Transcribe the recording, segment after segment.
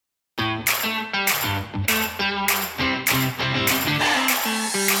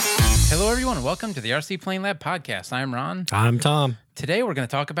Hello, everyone, and welcome to the RC Plane Lab podcast. I'm Ron. I'm Tom. Today, we're going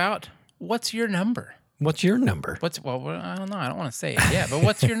to talk about what's your number. What's your number? Well, I don't know. I don't want to say it yet, but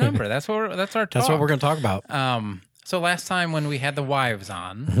what's your number? That's our talk. That's what we're going to talk about. So last time when we had the wives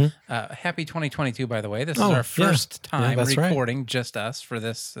on, happy 2022, by the way. This is our first time recording just us for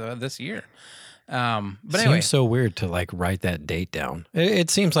this year. But anyway, seems so weird to like write that date down. It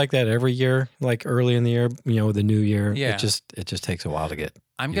seems like that every year, like early in the year, the new year. Yeah. It just takes a while to get.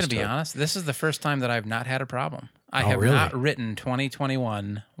 I'm going to be honest. This is the first time that I've not had a problem. I have not written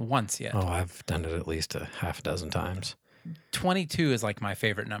 2021 once yet. Oh, I've done it at least a half a dozen times. 22 is like my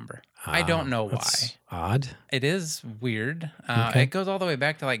favorite number. I don't know why. Odd. It is weird. Okay. It goes all the way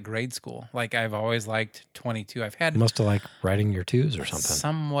back to like grade school. Like I've always liked 22. I've had Must have like writing your twos or something.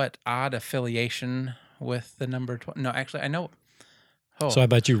 somewhat odd affiliation with the number 20. No, actually, I know. Oh, So I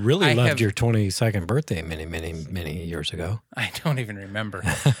bet you really loved your 22nd birthday many years ago. I don't even remember.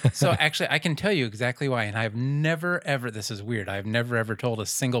 So actually, I can tell you exactly why. And I've never, ever, this is weird. I've never, ever told a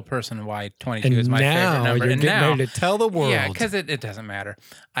single person why 22 is my favorite number. You're getting ready to tell the world. Yeah, because it doesn't matter.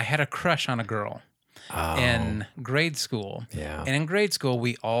 I had a crush on a girl. In grade school. Yeah. And in grade school,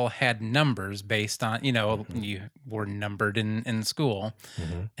 we all had numbers based on, you were numbered in school.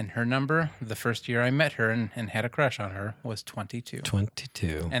 Mm-hmm. And her number, the first year I met her and had a crush on her, was 22.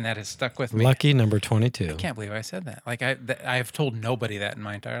 22. And that has stuck with me. Lucky number 22. I can't believe I said that. Like, I have told nobody that in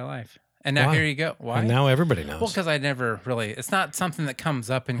my entire life. And now here you go. Why? And now everybody knows. Well, because I never really, it's not something that comes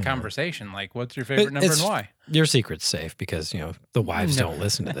up in conversation. Like, what's your favorite number and why? Your secret's safe because, the wives don't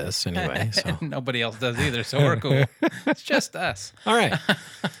listen to this anyway. So. And nobody else does either, so we're cool. It's just us. All right.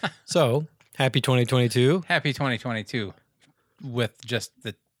 So, happy 2022. Happy 2022 with just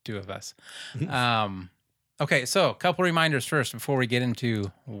the two of us. Okay, so a couple reminders first before we get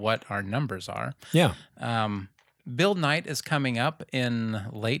into what our numbers are. Yeah. Build night is coming up in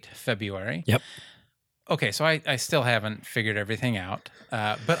late February. Yep. Okay, so I still haven't figured everything out,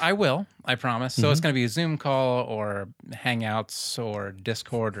 but I will, I promise. So it's going to be a Zoom call or Hangouts or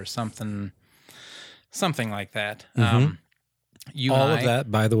Discord or something like that. You All and of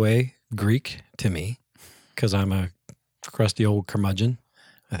that, by the way, Greek to me, because I'm a crusty old curmudgeon.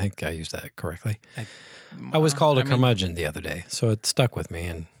 I think I used that correctly. I was called a curmudgeon the other day, so it stuck with me,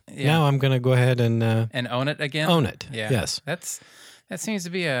 and now I'm going to go ahead and own it again. Own it. Yeah. Yes. That seems to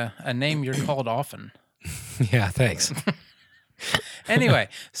be a name you're called often. Yeah. Thanks. Anyway,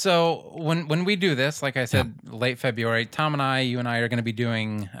 so when we do this, like I said, late February, Tom and you and I are going to be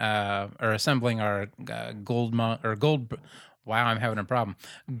doing or assembling our Wow, I'm having a problem.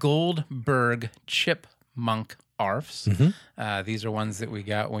 Goldberg Chipmunk ARFs. These are ones that we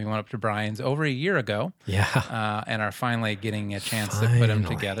got when we went up to Brian's over a year ago. Yeah. And are finally getting a chance to put them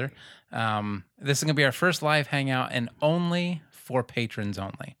together. This is going to be our first live hangout and only for patrons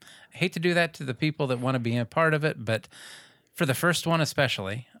only. I hate to do that to the people that want to be a part of it, but for the first one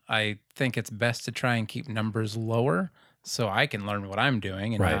especially, I think it's best to try and keep numbers lower so I can learn what I'm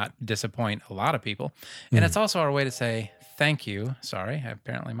doing and not disappoint a lot of people. And it's also our way to say thank you. Sorry,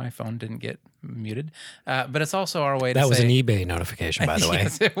 apparently my phone didn't get muted. But it's also our way to say... That was an eBay notification, by the way.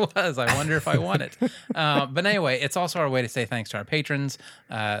 Yes, it was. I wonder if I won it. But anyway, it's also our way to say thanks to our patrons.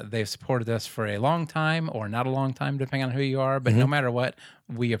 They've supported us for a long time or not a long time, depending on who you are. But no matter what,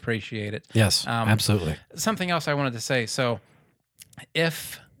 we appreciate it. Yes, absolutely. Something else I wanted to say. So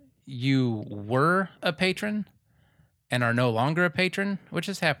if you were a patron and are no longer a patron, which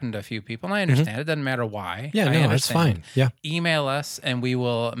has happened to a few people, and I understand. It doesn't matter why. Yeah, no, it's fine. Yeah. Email us, and we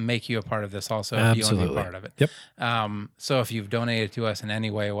will make you a part of this also if you want to be a part of it. Yep. So if you've donated to us in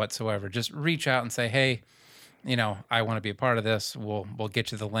any way whatsoever, just reach out and say, hey, I want to be a part of this. We'll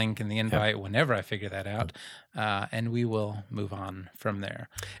get you the link and the invite whenever I figure that out, and we will move on from there.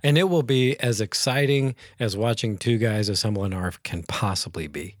 And it will be as exciting as watching two guys assemble an ARF can possibly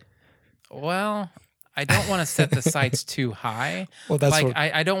be. Well, I don't want to set the sights too high. Well, that's like what,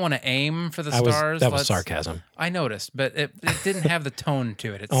 I don't want to aim for the stars. That was sarcasm. I noticed, but it didn't have the tone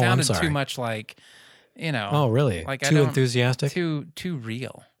to it. It sounded too much like, Oh, really? Like too enthusiastic? Too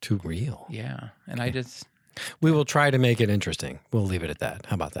real. Too real. Yeah, and okay. We will try to make it interesting. We'll leave it at that.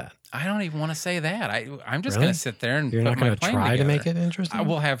 How about that? I don't even want to say that. I'm just going to sit there and You're not going to try to make it interesting? I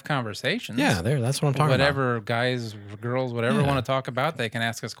will have conversations. Yeah, that's what I'm talking whatever about. Guys, girls, whatever want to talk about, they can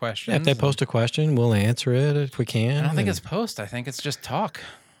ask us questions. Yeah, if they post a question, we'll answer it if we can. I don't think it's post. I think it's just talk.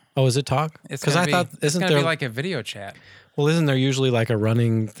 Oh, is it talk? Because I thought it's going to be like a video chat. Well, isn't there usually like a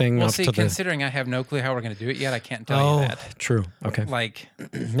running thing? Well, see, considering I have no clue how we're going to do it yet, I can't tell you that. True. Okay. Like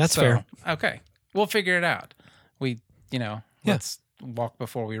that's fair. Okay, we'll figure it out. walk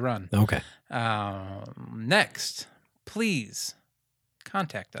before we run. Okay. Next, please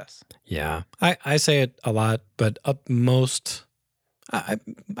contact us. Yeah. I say it a lot, but I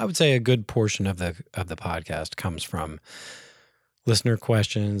would say a good portion of the podcast comes from listener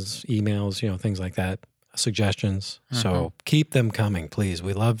questions, emails, things like that, suggestions. Mm-hmm. So keep them coming, please.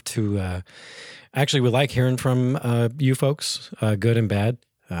 We love to actually, we like hearing from you folks, good and bad.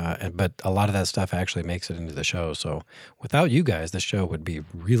 But a lot of that stuff actually makes it into the show. So without you guys, the show would be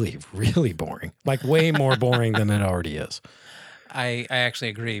really, really boring, like way more boring than it already is. I actually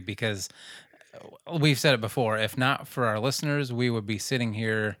agree, because we've said it before. If not for our listeners, we would be sitting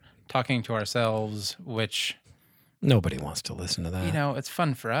here talking to ourselves, which nobody wants to listen to that. It's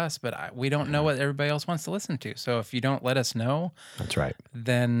fun for us, but we don't know what everybody else wants to listen to. So if you don't let us know, that's right,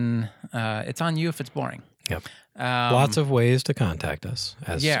 then it's on you if it's boring. Yep. Lots of ways to contact us,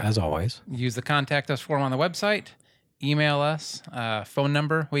 as always. Use the contact us form on the website. Email us. Phone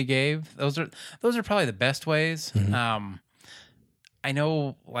number we gave. Those are probably the best ways. Mm-hmm. I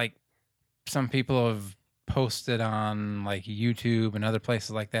know, like, some people have posted on like YouTube and other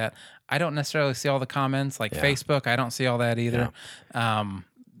places like that. I don't necessarily see all the comments, like Facebook. I don't see all that either. Yeah.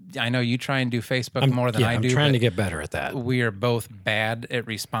 I know you try and do Facebook more than I do. I'm trying to get better at that. We are both bad at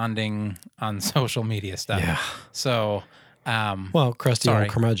responding on social media stuff. Yeah. So, crusty old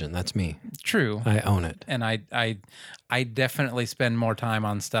curmudgeon. That's me. True. I own it. And I definitely spend more time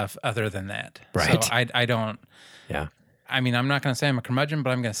on stuff other than that. Right. So I don't. Yeah. I mean, I'm not going to say I'm a curmudgeon,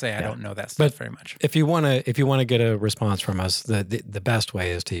 but I'm going to say I don't know that stuff very much. If you want to get a response from us, the best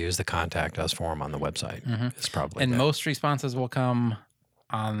way is to use the contact us form on the website. Mm-hmm. It's probably most responses will come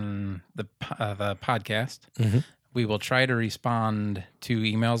on the podcast. Mm-hmm. We will try to respond to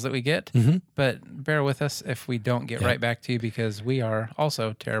emails that we get, but bear with us if we don't get right back to you, because we are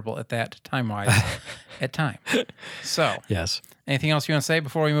also terrible at that time-wise at time. So, yes. Anything else you want to say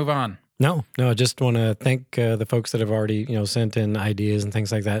before we move on? No, I just want to thank the folks that have already, sent in ideas and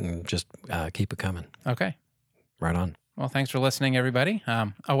things like that, and just keep it coming. Okay. Right on. Well, thanks for listening, everybody.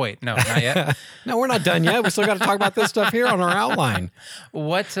 Oh, wait, no, not yet. No, we're not done yet. We still got to talk about this stuff here on our outline.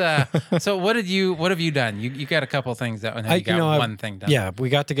 So what have you done? You got a couple of things that you got one thing done. Yeah, we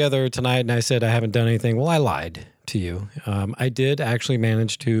got together tonight and I said I haven't done anything. Well, I lied to you. I did actually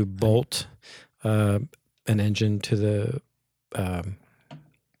manage to bolt an engine to the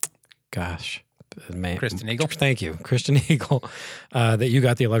Christian Eagle. Thank you, Christian Eagle, that you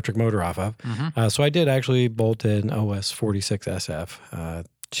got the electric motor off of. Mm-hmm. So I did actually bolt an OS 46 SF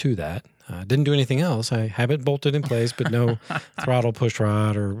to that. Didn't do anything else. I have it bolted in place, but no throttle push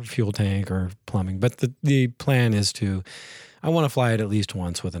rod or fuel tank or plumbing. But the plan is I want to fly it at least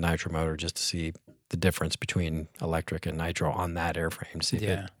once with a nitro motor just to see the difference between electric and nitro on that airframe. See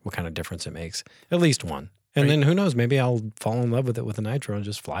what kind of difference it makes. At least one. And then who knows, maybe I'll fall in love with it with a nitro and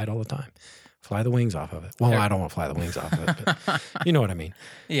just fly it all the time. Fly the wings off of it. Well, I don't want to fly the wings off of it, but you know what I mean.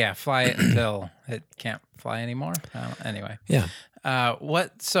 Yeah, fly it until it can't fly anymore. Anyway. Yeah.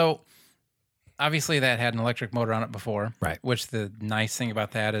 So obviously that had an electric motor on it before. Right. Which the nice thing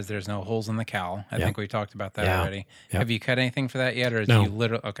about that is there's no holes in the cowl. I think we talked about that already. Yep. Have you cut anything for that yet? Or no. You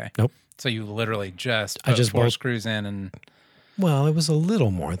literally, okay. Nope. So you literally just put four screws in and... Well, it was a little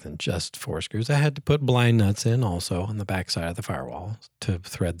more than just 4 screws. I had to put blind nuts in also on the back side of the firewall to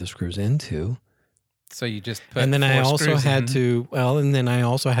thread the screws into. So you just put and then I also had in. I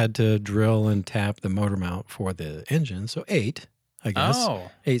also had to drill and tap the motor mount for the engine. So 8, I guess.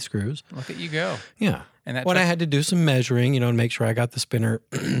 Oh. 8 screws. Look at you go. Yeah. And I had to do some measuring, to make sure I got the spinner,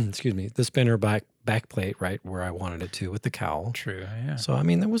 the spinner back plate right where I wanted it to with the cowl. True, yeah. So,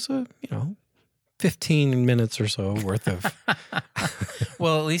 there was 15 minutes or so worth of...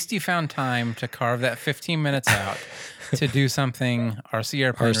 Well, at least you found time to carve that 15 minutes out to do something RC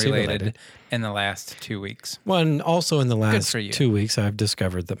airplane related in the last 2 weeks. Well, and also in the last 2 weeks, I've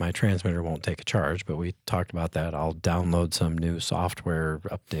discovered that my transmitter won't take a charge, but we talked about that. I'll download some new software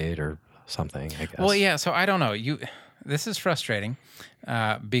update or something, I guess. Well, yeah, so I don't know. This is frustrating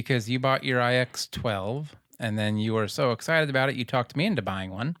because you bought your iX12... And then you were so excited about it, you talked me into buying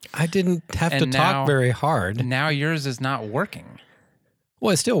one. I didn't have to talk very hard. Now yours is not working.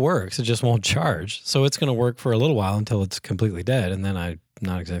 Well, it still works. It just won't charge. So it's going to work for a little while until it's completely dead. And then I'm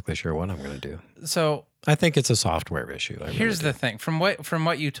not exactly sure what I'm going to do. So I think it's a software issue. Here's the thing. From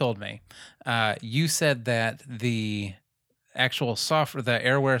what you told me, you said that the actual software, the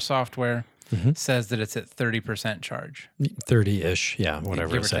Airware software, says that it's at 30% charge. 30-ish, yeah,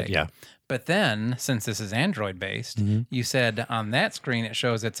 whatever it said, yeah. But then, since this is Android-based, you said on that screen it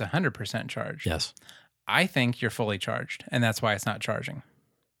shows it's 100% charged. Yes. I think you're fully charged, and that's why it's not charging.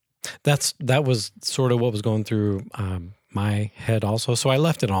 That was sort of what was going through my head also. So I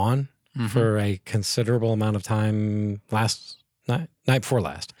left it on for a considerable amount of time night before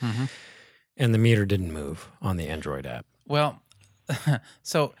last. And the meter didn't move on the Android app. Well,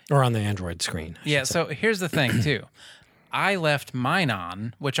 or on the Android screen. Yeah, so here's the thing, too. I left mine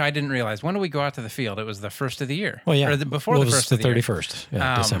on, which I didn't realize. When did we go out to the field? It was the first of the year. Well, yeah. Or before the first of the year. It was the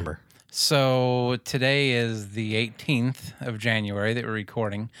 31st, December. So today is the 18th of January that we're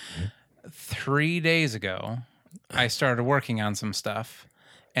recording. 3 days ago, I started working on some stuff,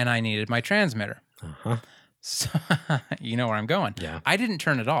 and I needed my transmitter. So you know where I'm going. Yeah. I didn't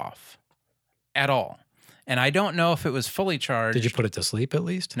turn it off at all. And I don't know if it was fully charged. Did you put it to sleep at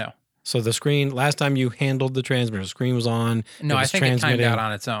least? No. So the screen, last time you handled the transmitter, the screen was on. No, I think it timed out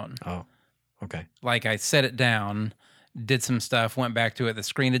on its own. Oh, okay. Like I set it down, did some stuff, went back to it. The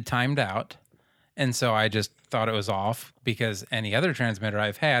screen had timed out. And so I just thought it was off because any other transmitter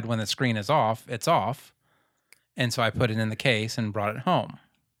I've had, when the screen is off, it's off. And so I put it in the case and brought it home.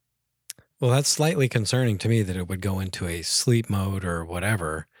 Well, that's slightly concerning to me that it would go into a sleep mode or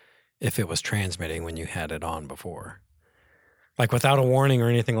whatever if it was transmitting when you had it on before. Like without a warning or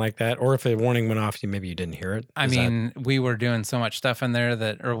anything like that, or if a warning went off, maybe you didn't hear it. We were doing so much stuff in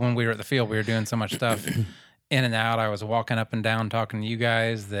there or when we were at the field, we were doing so much stuff in and out. I was walking up and down talking to you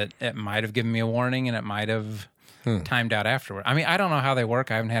guys that it might have given me a warning and it might have timed out afterward. I mean, I don't know how they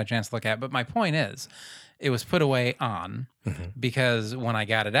work. I haven't had a chance to look at it, but my point is it was put away on because when I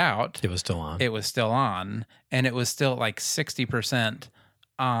got it out, it was still on. It was still on, and it was still like 60%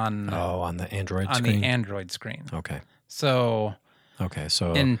 on. Oh, on the Android screen? On the Android screen. Okay. So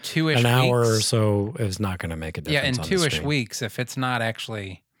in 2-ish an hour weeks, or so is not going to make a difference. Yeah, in 2-ish weeks, if it's not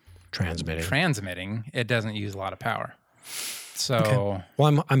actually transmitting, it doesn't use a lot of power. So, okay.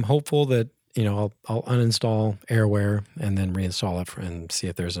 Well, I'm hopeful that I'll uninstall Airware and then reinstall it and see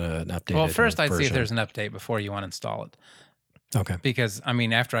if there's an update. Well, first I'd see if there's an update before you uninstall it. Okay. Because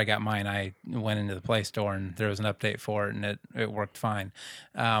after I got mine, I went into the Play Store and there was an update for it, and it worked fine.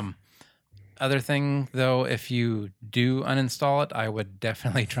 Other thing, though, if you do uninstall it, I would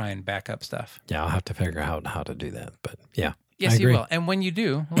definitely try and back up stuff. Yeah, I'll have to figure out how to do that. But yeah. Yes, you will. And when you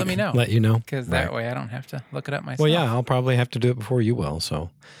do, let me know. Let you know. Because that way I don't have to look it up myself. Well, yeah, I'll probably have to do it before you will. So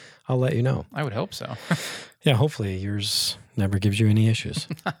I'll let you know. I would hope so. Yeah, hopefully yours never gives you any issues.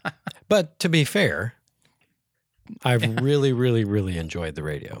 But to be fair, I've really, really, really enjoyed the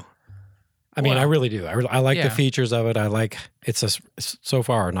radio. I mean, I really do. I like the features of it. I like so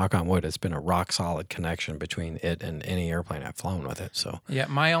far, knock on wood, it's been a rock solid connection between it and any airplane I've flown with it. So yeah,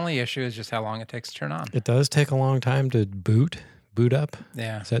 my only issue is just how long it takes to turn on. It does take a long time to boot up.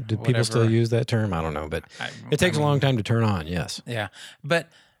 Yeah. Do people still use that term? I don't know, but it takes a long time to turn on. Yes. Yeah, but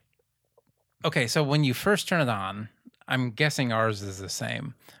okay. So when you first turn it on, I'm guessing ours is the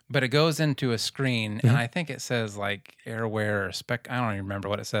same, but it goes into a screen, and I think it says like Airware or Spec. I don't even remember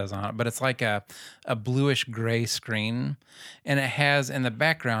what it says on it, but it's like a bluish gray screen, and it has in the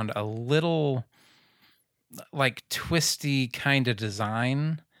background a little like twisty kind of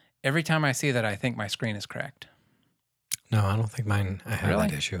design. Every time I see that, I think my screen is cracked. No, I don't think mine. I have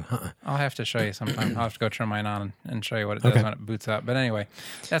that issue. I'll have to show you sometime. I'll have to go turn mine on and show you what it does when it boots up. But anyway,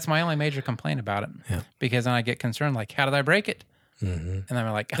 that's my only major complaint about it. Yeah. Because then I get concerned, like, how did I break it? And then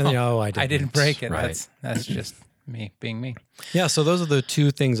I'm like, I didn't break it. Right. That's just me being me. Yeah. So those are the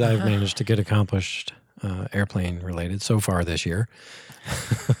two things I've managed to get accomplished, airplane related so far this year.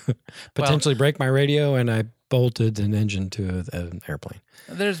 Potentially break my radio, and I bolted an engine to an airplane.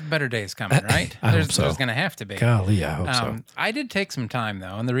 There's better days coming, right? There's going to have to be. Golly, I hope so. I did take some time,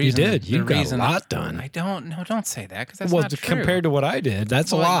 though, and the reason... You did? You got a lot done. I don't... No, don't say that, because that's not true. Compared to what I did,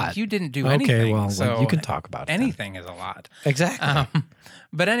 that's a lot. You didn't do anything. Okay, well, so you can talk about it. Anything is a lot. Exactly.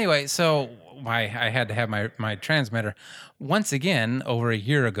 But anyway, so I had to have my transmitter. Once again, over a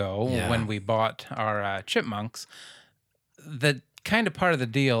year ago, when we bought our Chipmunks, the kind of part of the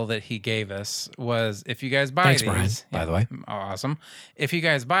deal that he gave us was, if you guys buy Thanks, these... Brian, by the way. Awesome. If you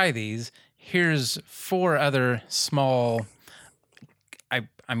guys buy these, here's 4 other small,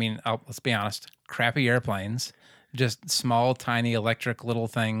 let's be honest, crappy airplanes, just small, tiny electric little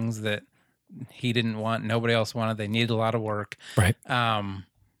things that he didn't want, nobody else wanted. They needed a lot of work. Right.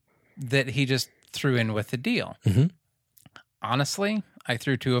 That he just threw in with the deal. Honestly, I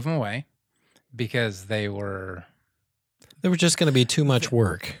threw 2 of them away because they were just going to be too much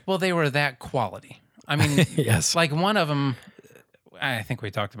work. Well, they were that quality. I mean, yes. Like one of them, I think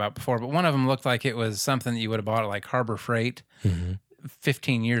we talked about before, but one of them looked like it was something that you would have bought at like Harbor Freight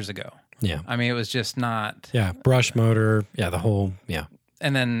 15 years ago. Yeah. I mean, it was just not. Yeah. Brush motor. Yeah. The whole. Yeah.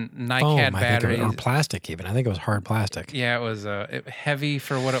 And then NiCad foam, batteries. or plastic even. I think it was hard plastic. Yeah, it was heavy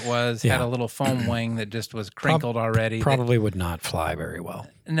for what it was. Had a little foam wing that just was crinkled already. Probably would not fly very well.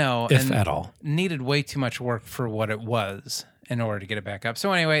 No. If at all. Needed way too much work for what it was in order to get it back up.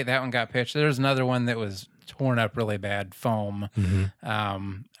 So anyway, that one got pitched. There's another one that was torn up really bad, foam.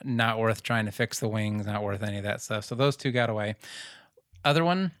 Not worth trying to fix the wings, not worth any of that stuff. So those two got away. Other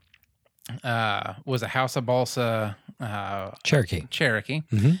one was a House of Balsa Cherokee.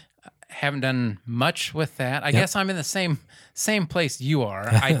 Haven't done much with that. I guess I'm in the same place you are.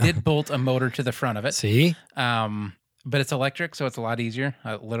 I did bolt a motor to the front of it. See? But it's electric, so it's a lot easier.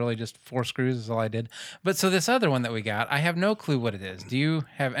 Literally just 4 screws is all I did. But so this other one that we got, I have no clue what it is. Do you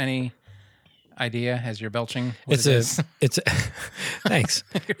have any idea as you're belching? Thanks.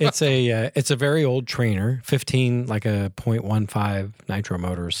 It's a very old trainer, 15, like a 0.15 nitro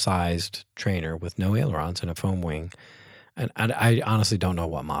motor sized trainer with no ailerons and a foam wing. And I honestly don't know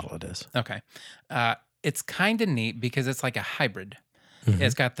what model it is. Okay. It's kind of neat because it's like a hybrid.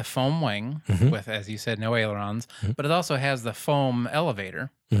 It's got the foam wing with, as you said, no ailerons, but it also has the foam elevator,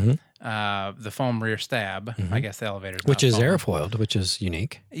 the foam rear stab. I guess the elevator, which is airfoiled, which is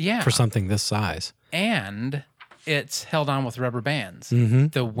unique. Yeah, for something this size. And it's held on with rubber bands.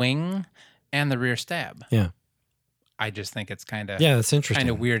 The wing and the rear stab. Yeah, I just think it's kind of that's interesting.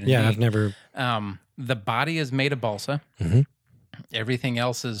 Kind of weird. And neat. I've never. The body is made of balsa. Everything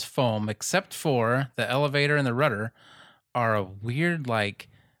else is foam except for the elevator and the rudder. Are a weird, like,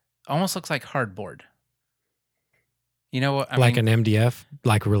 almost looks like hardboard. You know what? Like an MDF,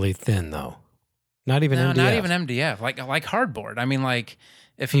 like really thin though. Not even MDF. Not even MDF. Like hardboard. I mean, like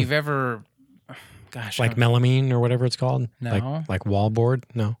if you've ever, gosh, like melamine or whatever it's called. No, like wallboard.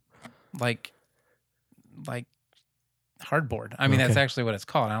 No, like hardboard. I mean, that's actually what it's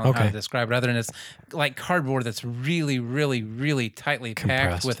called. I don't know how to describe it other than it's like cardboard that's really, really, really tightly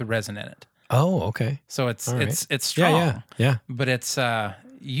packed with resin in it. Oh, okay. So it's strong. Yeah. But it's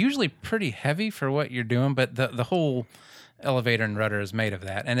usually pretty heavy for what you're doing. But the whole elevator and rudder is made of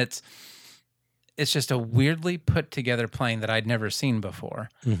that, and it's just a weirdly put together plane that I'd never seen before.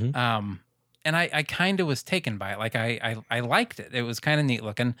 And I kind of was taken by it. Like I liked it. It was kind of neat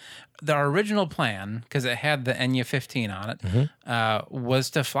looking. The original plan, because it had the Enya 15 on it, was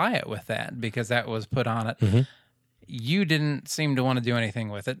to fly it with that because that was put on it. You didn't seem to want to do anything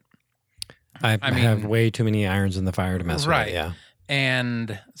with it. I have way too many irons in the fire to mess with it, yeah.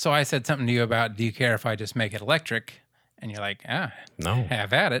 And so I said something to you about, do you care if I just make it electric? And you're like, no.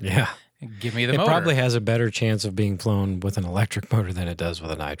 Have at it. Yeah. Give me the motor. It probably has a better chance of being flown with an electric motor than it does with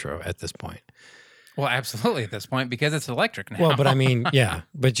a nitro at this point. Well, absolutely at this point, because it's electric now. Well, but I mean, yeah.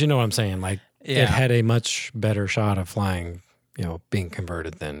 But you know what I'm saying? Like, it had a much better shot of flying, being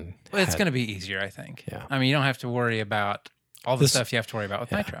converted than... Well, it's going to be easier, I think. Yeah. I mean, you don't have to worry about... all the stuff you have to worry about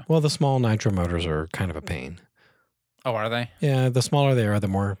with nitro. Well, the small nitro motors are kind of a pain. Oh, are they? Yeah, the smaller they are, the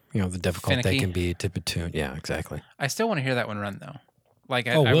more, the difficult finicky. They can be to tune. Yeah, exactly. I still want to hear that one run, though. Like,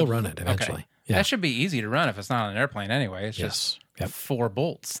 we'll run it eventually. Okay. Yeah. That should be easy to run if it's not on an airplane anyway. It's just 4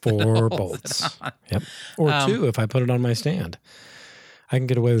 bolts. 4 bolts. Yep. Or 2 if I put it on my stand. I can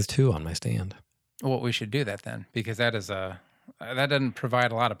get away with 2 on my stand. Well, we should do that then, because that that doesn't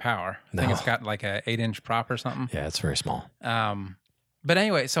provide a lot of power. I think it's got like a 8-inch prop or something. Yeah, it's very small. But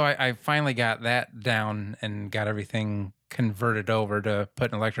anyway, so I finally got that down and got everything converted over to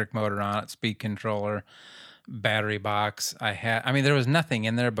put an electric motor on it, speed controller, battery box. There was nothing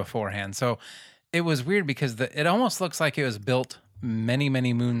in there beforehand. So it was weird because it almost looks like it was built many,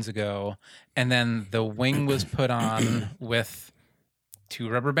 many moons ago. And then the wing was put on with 2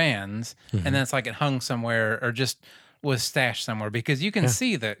 rubber bands. And then it's like it hung somewhere or just was stashed somewhere, because you can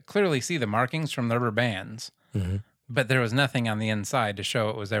clearly see the markings from the rubber bands, but there was nothing on the inside to show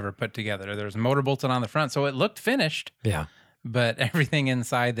it was ever put together. There was a motor bolted on the front, so it looked finished. Yeah. But everything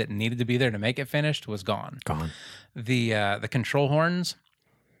inside that needed to be there to make it finished was gone. The control horns,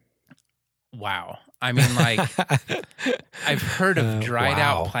 wow. I mean, like, I've heard of dried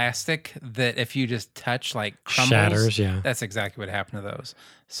out plastic that if you just touch, like, crumbles. Shatters, yeah. That's exactly what happened to those.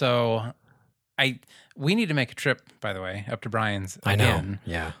 So we need to make a trip, by the way, up to Brian's again. I know,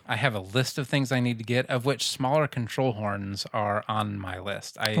 yeah. I have a list of things I need to get, of which smaller control horns are on my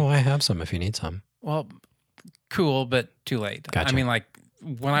list. I have some if you need some. Well, cool, but too late. Gotcha. I mean, like,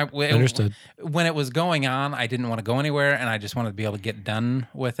 Understood. When it was going on, I didn't want to go anywhere, and I just wanted to be able to get done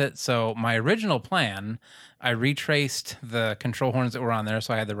with it. So my original plan, I retraced the control horns that were on there,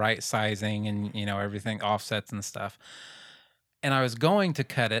 so I had the right sizing and, everything, offsets and stuff. And I was going to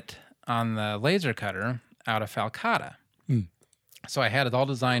cut it on the laser cutter out of Falcata. So I had it all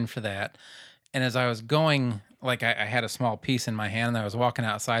designed for that. And as I was going like I had a small piece in my hand and I was walking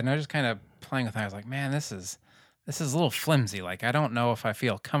outside and I was just kind of playing with it. I was like, man, this is a little flimsy. Like, I don't know if I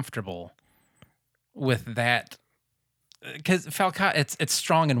feel comfortable with that. Because Falcata, it's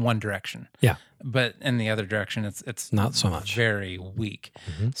strong in one direction. Yeah. But in the other direction, it's not so much. Very weak.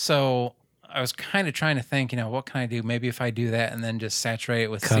 So I was kind of trying to think, what can I do? Maybe if I do that and then just saturate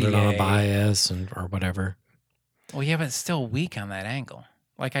it with cut CA. it on a bias or whatever. Well, yeah, but it's still weak on that angle.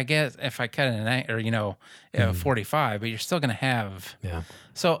 Like, I guess if I cut it in an or 45, but you're still going to have. Yeah.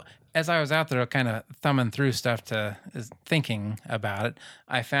 So as I was out there kind of thumbing through stuff thinking about it,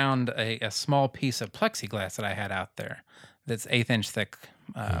 I found a small piece of plexiglass that I had out there that's 1/8 inch thick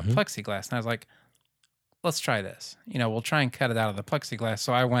plexiglass. And I was like, let's try this. We'll try and cut it out of the plexiglass.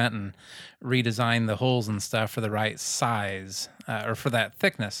 So I went and redesigned the holes and stuff for the right size or for that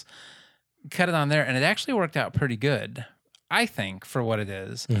thickness. Cut it on there, and it actually worked out pretty good, I think, for what it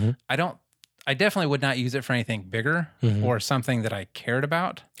is. I definitely would not use it for anything bigger or something that I cared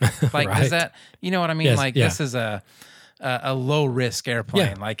about. Like, right. Is that, you know what I mean? Yes, like, this is a low risk airplane.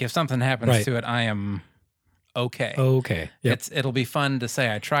 Yeah. Like, if something happens to it, I am okay. Okay. Yep. It'll be fun to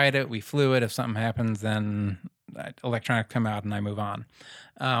say I tried it, we flew it. If something happens, then electronic come out and I move on.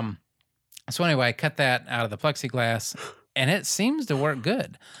 So anyway, I cut that out of the plexiglass, and it seems to work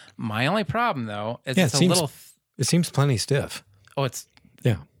good. My only problem, though, is it's a little. It seems plenty stiff. Oh, it's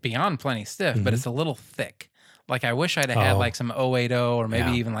beyond plenty stiff, but it's a little thick. Like, I wish I'd have had like some 080 or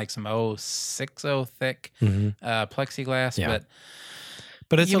maybe even like some 060 thick plexiglass.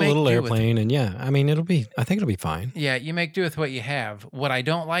 But it's a little airplane, and I think it'll be fine. Yeah, you make do with what you have. What I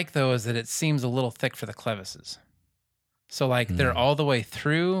don't like, though, is that it seems a little thick for the clevises. So, like, they're all the way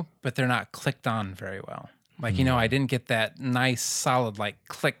through, but they're not clicked on very well. Like, I didn't get that nice, solid, like,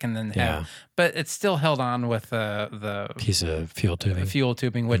 click and then have... But it's still held on with the... piece of fuel tubing. Fuel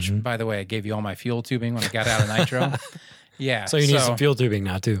tubing, which, by the way, I gave you all my fuel tubing when I got out of nitro. Yeah. So you need some fuel tubing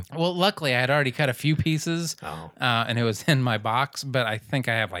now, too. Well, luckily, I had already cut a few pieces, and it was in my box, but I think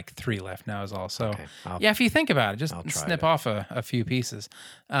I have, like, 3 left now is all. So, if you think about it, just snip off a few pieces.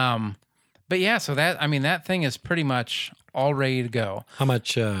 But, yeah, so that thing is pretty much all ready to go. How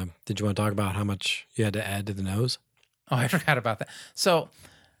much did you want to talk about how much you had to add to the nose? Oh, I forgot about that. So,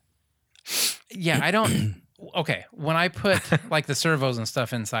 yeah, I don't... Okay, when I put like the servos and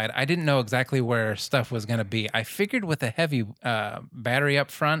stuff inside, I didn't know exactly where stuff was going to be. I figured with a heavy battery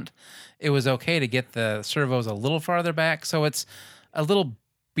up front, it was okay to get the servos a little farther back, so it's a little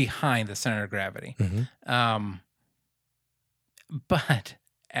behind the center of gravity. But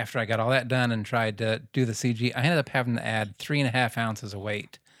after I got all that done and tried to do the CG, I ended up having to add 3.5 ounces of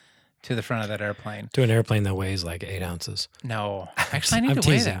weight to the front of that airplane. To an airplane that weighs like 8 ounces. No. Actually, I need to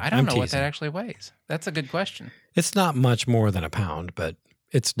weigh that. I don't know what that actually weighs. That's a good question. It's not much more than a pound, but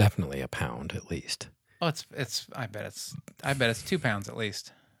it's definitely a pound at least. Oh, I bet it's 2 pounds at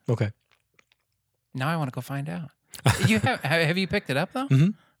least. Okay. Now I want to go find out. Have you picked it up though? Mm-hmm.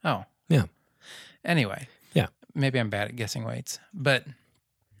 Oh. Yeah. Anyway. Yeah. Maybe I'm bad at guessing weights. But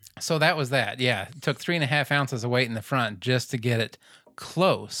so that was that. Yeah. It took 3.5 ounces of weight in the front just to get it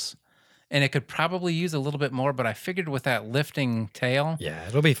close. And it could probably use a little bit more, but I figured with that lifting tail,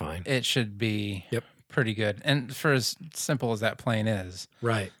 it'll be fine. It should be pretty good. And for as simple as that plane is,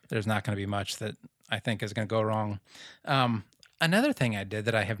 right, there's not going to be much that I think is going to go wrong. Another thing I did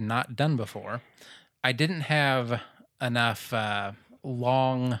that I have not done before, I didn't have enough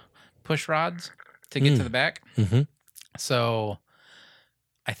long push rods to get to the back. So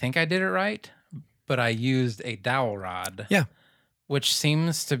I think I did it right, but I used a dowel rod. Yeah. Which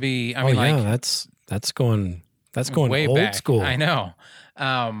seems to be, that's going way old back. school. I know.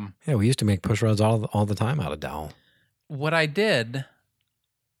 We used to make push rods all the time out of dowel. What I did.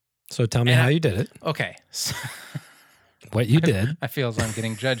 So tell me how you did it. Okay. What you did. I feel as I'm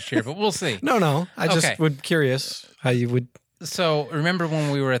getting judged here, but we'll see. No. I just would curious how you would. So remember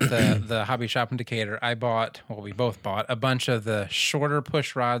when we were at the hobby shop in Decatur, we both bought a bunch of the shorter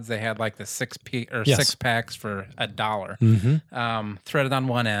push rods. They had like the 6 packs for $1, threaded on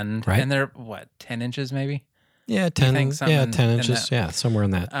one end. Right. And they're 10 inches maybe? Yeah, 10 inches. Yeah, somewhere in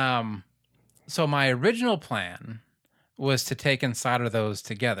that. So my original plan was to take and solder those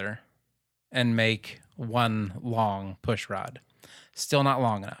together and make one long push rod. Still not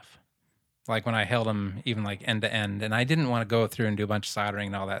long enough. Like when I held them even like end to end, and I didn't want to go through and do a bunch of soldering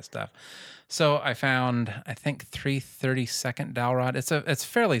and all that stuff. So I found, I think 3/32 dowel rod. It's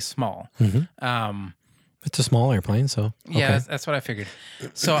fairly small. It's a small airplane, so okay. Yeah, that's what I figured.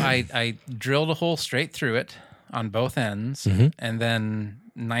 So I drilled a hole straight through it on both ends, and then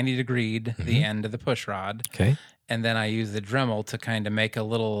 90 degreed the end of the push rod. Okay, and then I used the Dremel to kind of make a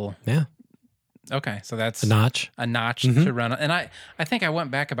little Okay, so that's a notch to run. And I think I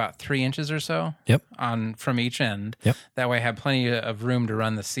went back about 3 inches or so. Yep. From each end. Yep. That way I had plenty of room to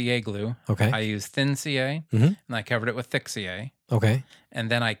run the CA glue. Okay. I used thin CA, Mhm. and I covered it with thick CA. Okay.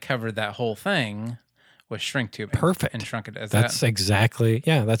 And then I covered that whole thing with shrink tubing. Perfect. And shrunk it. That's exactly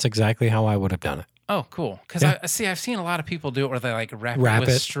how I would have done it. Oh, cool. Because I've seen a lot of people do it where they like wrap it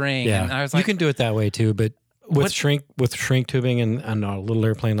with string. Yeah. And I was like, you can do it that way too, but with shrink tubing and a little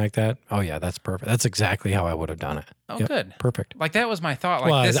airplane like that, oh yeah, that's perfect. That's exactly how I would have done it. Oh, good. Perfect. Like that was my thought.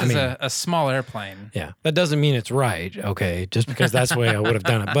 Like this is a small airplane. Yeah. That doesn't mean it's right, okay, just because that's the way I would have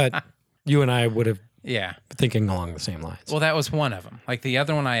done it. But you and I would have thinking along the same lines. Well, that was one of them. Like the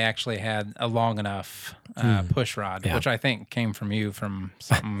other one, I actually had a long enough push rod, which I think came from you from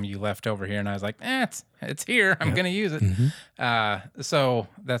something you left over here. And I was like, it's here. I'm going to use it. Mm-hmm. So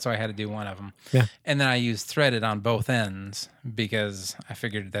that's why I had to do one of them. Yeah. And then I used threaded on both ends because I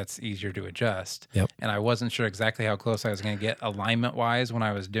figured that's easier to adjust. Yep. And I wasn't sure exactly how close I was going to get alignment wise when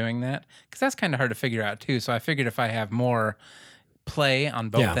I was doing that, because that's kind of hard to figure out too. So I figured if I have more play on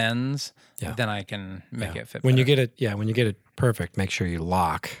both ends, then I can make it fit when better. when you get it perfect, make sure you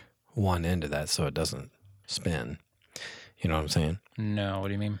lock one end of that so it doesn't spin. You know what I'm saying? No, what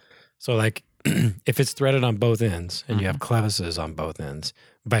do you mean? So like if it's threaded on both ends and you have clevises on both ends,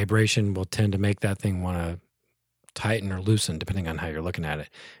 vibration will tend to make that thing want to tighten or loosen depending on how you're looking at it.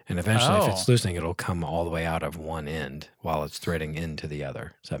 And eventually if it's loosening, it'll come all the way out of one end while it's threading into the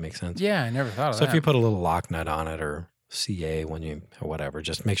other. Does that make sense? Yeah, I never thought of that. So if you put a little lock nut on it or CA or whatever,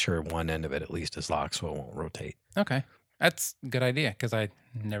 just make sure one end of it at least is locked so it won't rotate. Okay. That's a good idea because I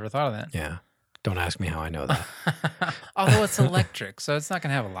never thought of that. Yeah. Don't ask me how I know that. Although it's electric, so it's not going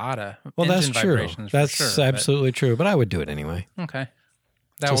to have a lot of engine vibrations. That's absolutely true, but I would do it anyway. Okay.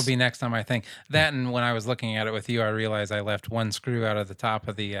 That will be next time, I think. That, and when I was looking at it with you, I realized I left one screw out of the top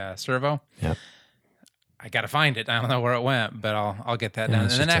of the servo. Yep. I got to find it. I don't know where it went, but I'll get that done.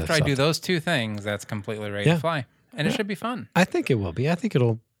 And then after I do those two things, that's completely ready to fly. And it should be fun. I think it will be. I think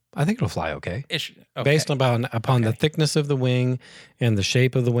it'll fly okay. Okay. Based upon the thickness of the wing and the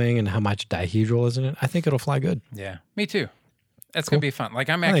shape of the wing and how much dihedral is in it, I think it'll fly good. Yeah, me too. That's going to be fun. Like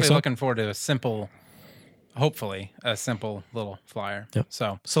I'm actually looking forward to hopefully a simple little flyer. Yep.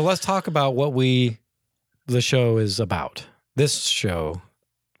 So let's talk about what the show is about. This show,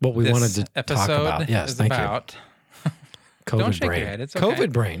 what we wanted to talk about. Yes, thank you. COVID Don't shake brain. your head. It's okay.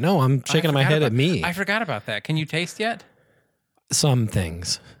 COVID brain. No, I'm shaking my head at me. I forgot about that. Can you taste yet? Some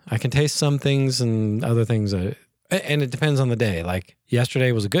things. I can taste some things and other things. And it depends on the day. Like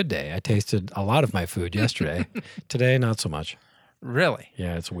yesterday was a good day. I tasted a lot of my food yesterday. Today, not so much. Really?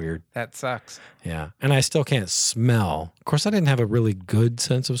 Yeah, it's weird. That sucks. Yeah. And I still can't smell. Of course, I didn't have a really good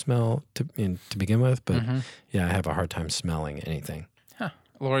sense of smell to begin with, but yeah, I have a hard time smelling anything. Huh.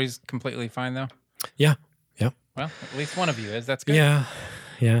 Lori's completely fine, though? Yeah. Yep. Well, at least one of you is. That's good. Yeah.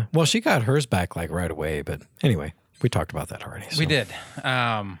 Yeah. Well, she got hers back like right away, but anyway, we talked about that already. So. We did.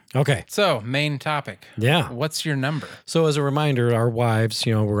 Okay. So, main topic. Yeah. What's your number? So, as a reminder, our wives,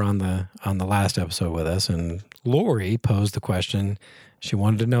 were on the last episode with us, and Lori posed the question. She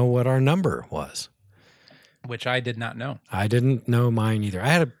wanted to know what our number was, which I did not know. I didn't know mine either. I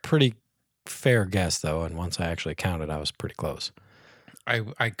had a pretty fair guess though, and once I actually counted, I was pretty close.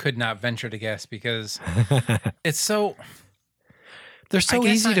 I could not venture to guess because it's so. They're so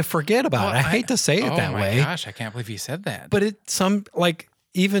easy to forget about. I hate to say it that way. Oh my gosh, I can't believe you said that. But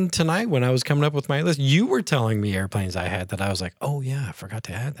even tonight when I was coming up with my list, you were telling me airplanes I had that I was like, oh yeah, I forgot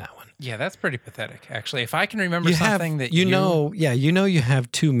to add that one. Yeah, that's pretty pathetic, actually. If I can remember something that you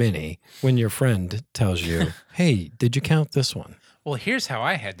have too many when your friend tells you, hey, did you count this one? Well, here's how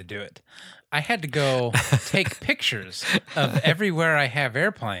I had to do it. I had to go take pictures of everywhere I have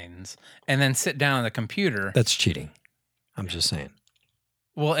airplanes and then sit down on the computer. That's cheating. I'm just saying.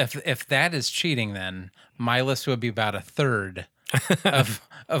 Well, if that is cheating, then my list would be about a third of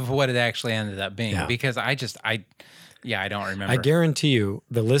what it actually ended up being because I don't remember. I guarantee you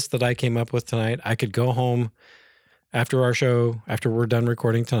the list that I came up with tonight, I could go home after our show, after we're done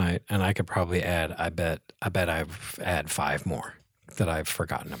recording tonight, and I could probably add, I bet I've add 5 more that I've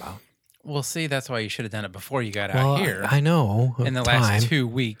forgotten about. Well, see, that's why you should have done it before you got out here. I know. In the last 2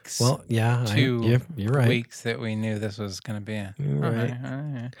 weeks. Well, yeah. 2 you're right. weeks that we knew this was going to be. You're right.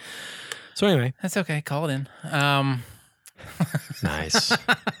 Okay. So anyway. That's okay. Call it in. Nice.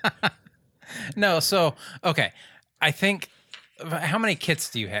 No, so, okay. I think, how many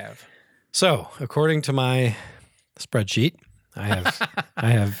kits do you have? So, according to my spreadsheet, I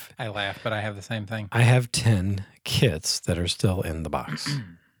have. I laugh, but I have the same thing. I have 10 kits that are still in the box.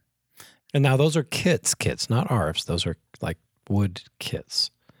 And now those are kits, not ARFs. Those are like wood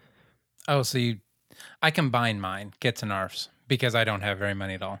kits. Oh, so I combine mine, kits and ARFs, because I don't have very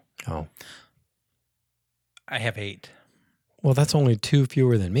many at all. Oh. I have 8. Well, that's only 2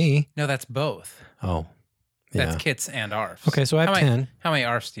 fewer than me. No, that's both. Oh. Yeah. That's kits and ARFs. Okay, so I have 10. How many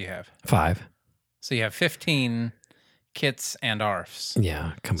ARFs do you have? 5. So you have 15 kits and ARFs.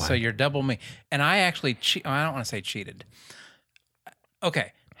 Yeah, combined. So you're double me. And I actually I don't want to say cheated.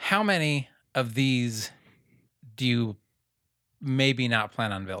 Okay, how many of these do you maybe not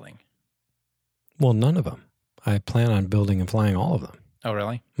plan on building? Well, none of them. I plan on building and flying all of them. Oh,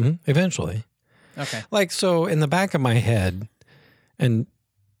 really? Mm-hmm. Eventually. Okay. Like, so in the back of my head, and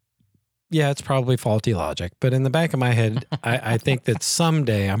yeah, it's probably faulty logic, but in the back of my head, I think that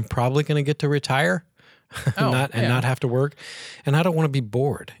someday I'm probably going to get to retire not have to work. And I don't want to be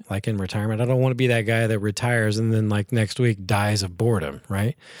bored, like in retirement. I don't want to be that guy that retires and then like next week dies of boredom,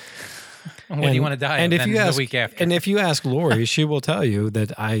 right? When do you want to die? And if you ask, the week after. And if you ask Lori, she will tell you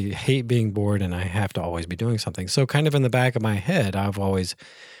that I hate being bored and I have to always be doing something. So kind of in the back of my head, I've always,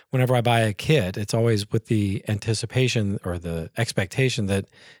 whenever I buy a kit, it's always with the anticipation or the expectation that,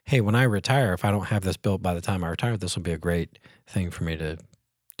 hey, when I retire, if I don't have this built by the time I retire, this will be a great thing for me to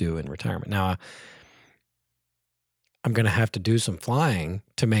do in retirement. Now, I'm going to have to do some flying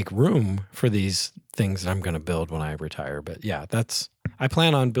to make room for these things that I'm going to build when I retire. But yeah, I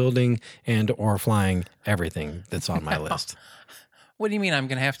plan on building and or flying everything that's on my list. What do you mean I'm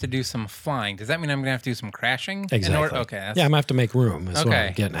going to have to do some flying? Does that mean I'm going to have to do some crashing? Exactly. Okay. Yeah, I'm going to have to make room is what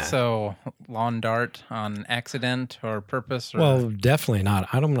I'm getting at. So lawn dart on accident or purpose? Well, definitely not.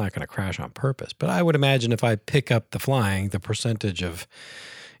 I'm not going to crash on purpose. But I would imagine if I pick up the flying, the percentage of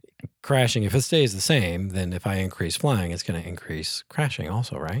crashing, if it stays the same, then if I increase flying, it's going to increase crashing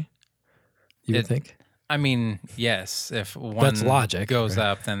also, right? You would think? I mean, yes. If one that's logic, goes right?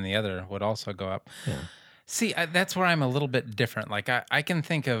 up, then the other would also go up. Yeah. See, that's where I'm a little bit different. Like I can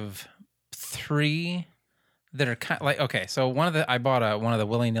think of 3 that are kind of like, okay, so I bought one of the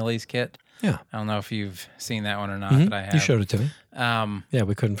Willy Nilly's kit. Yeah. I don't know if you've seen that one or not, but I have. You showed it to me. Yeah,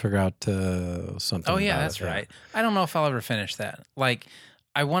 we couldn't figure out something. Oh, yeah, that's right. I don't know if I'll ever finish that. Like,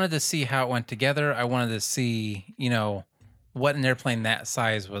 I wanted to see how it went together. I wanted to see, what an airplane that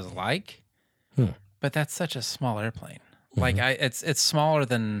size was like. But that's such a small airplane. Like, it's smaller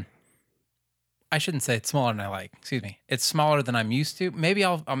than... I shouldn't say it's smaller than I like. Excuse me. It's smaller than I'm used to. Maybe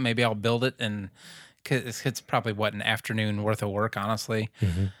I'll build it, and it's probably an afternoon worth of work. Honestly,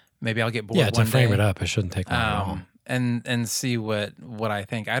 maybe I'll get bored. Yeah, to frame it up, it shouldn't take long at all. And see what I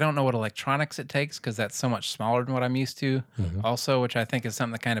think. I don't know what electronics it takes because that's so much smaller than what I'm used to. Also, which I think is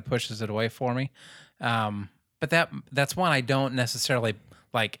something that kind of pushes it away for me. But that's one I don't necessarily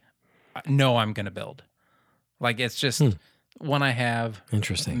like. Know I'm going to build. Like it's just. One I have.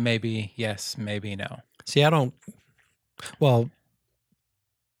 Interesting. Maybe yes, maybe no. See, I don't. Well,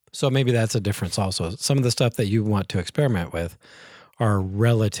 so maybe that's a difference also. Some of the stuff that you want to experiment with are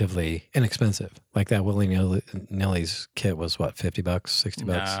relatively inexpensive. Like that Willy Nilly's kit was what, $50, $60?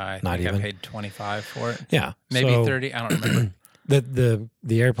 I think I paid $25 for it. Yeah. Maybe $30. I don't remember.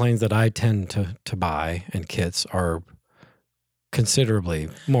 The airplanes that I tend to buy and kits are considerably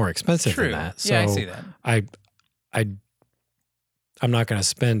more expensive than that. So yeah, I see that. I'm not going to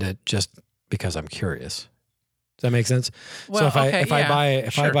spend it just because I'm curious. Does that make sense? Well, so if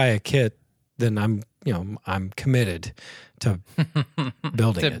I buy a kit, then I'm committed to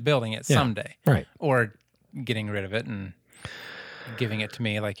building it someday, right? Or getting rid of it and giving it to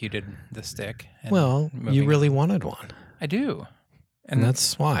me like you did the stick. Well, you really wanted one. I do, and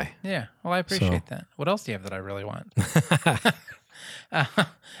that's why. Yeah. Well, I appreciate that. What else do you have that I really want?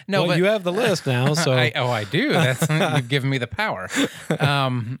 No, but you have the list now. So I do. You've given me the power.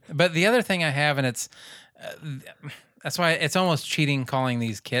 But the other thing I have, and that's why it's almost cheating calling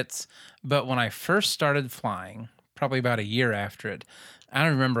these kits. But when I first started flying, probably about a year after it, I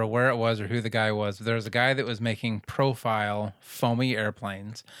don't remember where it was or who the guy was. There was a guy that was making profile foamy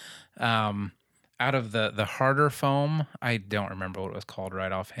airplanes. Out of the harder foam, I don't remember what it was called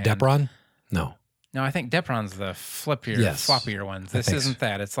right offhand. Depron? No. No, I think Depron's the floppier ones. This isn't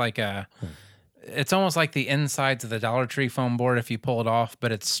that. It's like it's almost like the insides of the Dollar Tree foam board if you pull it off, but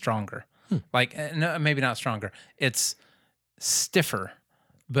it's stronger. Like, no, maybe not stronger. It's stiffer,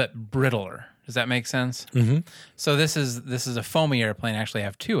 but brittler. Does that make sense? Mm-hmm. So this is a foamy airplane. I actually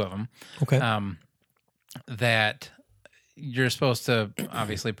have 2 of them. Okay. That you're supposed to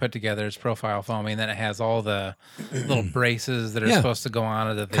obviously put together as profile foamy, and then it has all the little braces that are supposed to go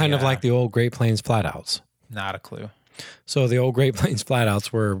on it. Kind of like the old Great Plains flat-outs. Not a clue. So the old Great Plains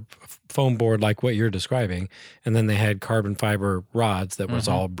flat-outs were foam board like what you're describing, and then they had carbon fiber rods that was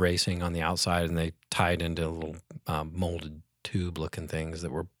all bracing on the outside, and they tied into little molded tube-looking things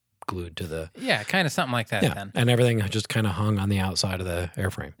that were glued to the... Yeah, kind of something like that then. And everything just kind of hung on the outside of the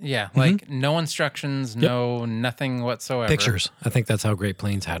airframe. Yeah, like no instructions, nothing whatsoever. Pictures. I think that's how Great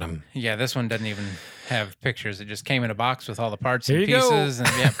Plains had them. Yeah, this one doesn't even have pictures. It just came in a box with all the parts and pieces. And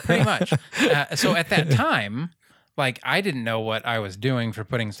yeah, pretty much. So at that time, like I didn't know what I was doing for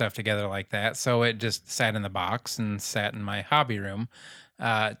putting stuff together like that. So it just sat in the box and sat in my hobby room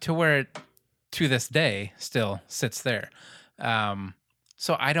to where it, to this day, still sits there.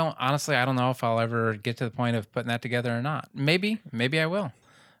 So I don't know if I'll ever get to the point of putting that together or not. Maybe I will.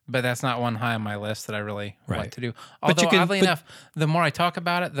 But that's not one high on my list that I really want to do. Although, oddly enough, the more I talk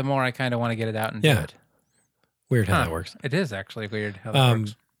about it, the more I kind of want to get it out and do it. Weird how that works. It is actually weird how that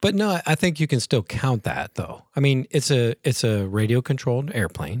works. But no, I think you can still count that, though. I mean, it's a radio-controlled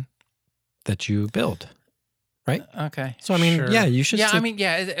airplane that you build. Right? Okay. So, I mean, you should still,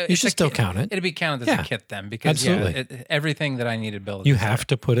 you should still kit. count it. It'd be counted as a kit then because everything that I need to build. You have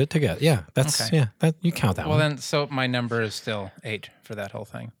to put it together. Yeah, that's, that you count that one. Well, then, so my number is still 8 for that whole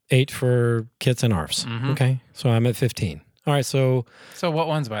thing. 8 for kits and ARFs. Okay. So I'm at 15. All right. So what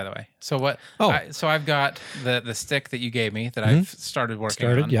ones, by the way? So what? So I've got the stick that you gave me that I've started working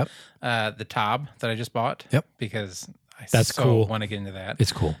on. Yep. The Taub that I just bought. Yep. Because I cool. want to get into that.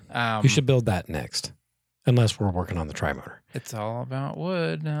 It's cool. You should build that next. Unless we're working on the tri-motor. It's all about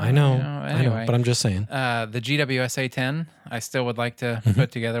wood. I know. Anyway, I know, but I'm just saying. The GWS A10, I still would like to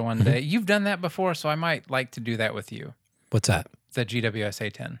put together one day. You've done that before, so I might like to do that with you. What's that? The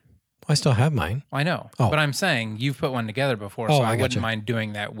GWS A10. I still have mine. I know. But I'm saying you've put one together before, so I wouldn't mind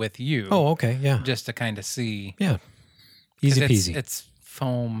doing that with you. Oh, okay. Yeah. Just to kind of see. Yeah. Easy peasy. It's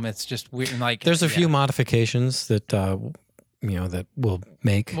foam. It's just weird. Like there's a few modifications that... that will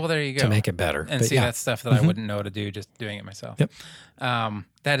make there you go. To make it better. And see, that's stuff that I wouldn't know to do just doing it myself. Yep.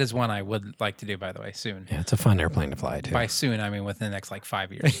 That is one I would like to do, by the way, soon. Yeah, it's a fun airplane to fly, too. By soon, I mean within the next,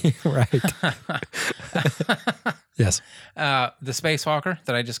 5 years. Right. Yes. The Spacewalker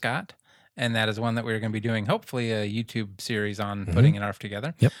that I just got, and that is one that we're going to be doing, hopefully, a YouTube series on putting an ARF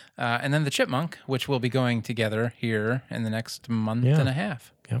together. Yep. And then the Chipmunk, which will be going together here in the next month and a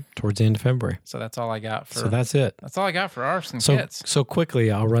half. Yep, towards the end of February. So that's all I got for... So that's it. That's all I got for ARFs and kits. So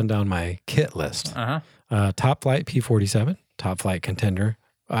quickly, I'll run down my kit list. Top Flight P-47, Top Flight Contender.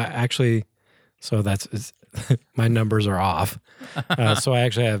 So that's... my numbers are off. So I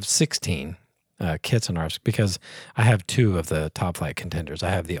actually have 16 kits and ARFs because I have 2 of the Top Flight Contenders.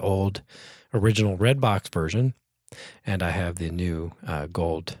 I have the old original red box version, and I have the new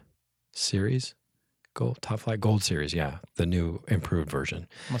gold series. Top Flight Gold Series, the new improved version.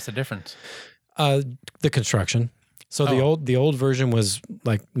 What's the difference? The construction. So the old version was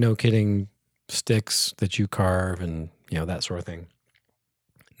like no kidding sticks that you carve and that sort of thing.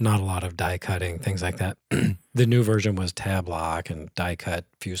 Not a lot of die cutting, things like that. The new version was tab lock and die cut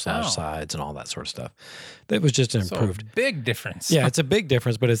fuselage sides and all that sort of stuff. That was just an improved. Big difference. Yeah, it's a big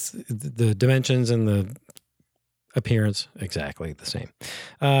difference, but it's the dimensions and the appearance exactly the same.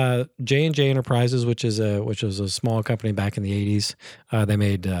 J&J Enterprises, which was a small company back in the 80s, they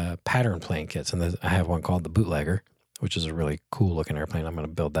made pattern plane kits, and I have one called the Bootlegger, which is a really cool looking airplane. I'm going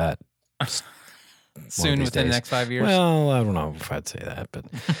to build that soon within the next 5 years. Well, I don't know if I'd say that,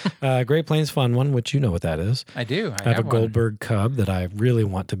 but Great Plains Fun one, which you know what that is. I do. I have a Goldberg Cub that I really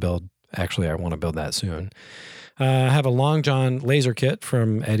want to build. Actually, I want to build that soon. I have a Long John laser kit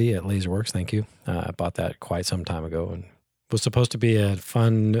from Eddie at Laserworks. Thank you. I bought that quite some time ago and was supposed to be a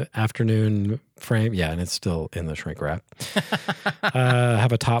fun afternoon frame. Yeah, and it's still in the shrink wrap. I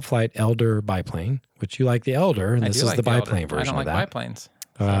have a Top Flight Elder biplane, which you like the Elder, and this is the biplane version of that. I don't like biplanes.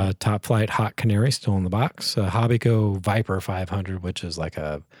 Top Flight Hot Canary still in the box. Hobbico Viper 500, which is like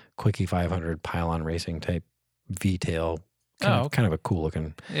a Quickie 500 pylon racing type V-tail. Kind of a cool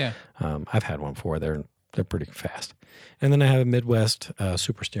looking. Yeah. I've had one before. They're pretty fast. And then I have a Midwest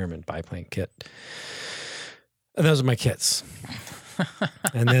Super Stearman biplane kit. And those are my kits.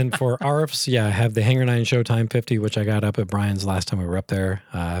 And then for ARFs, I have the Hangar 9 Showtime 50, which I got up at Brian's last time we were up there.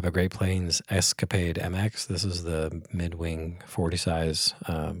 I have a Great Plains Escapade MX. This is the mid-wing 40 size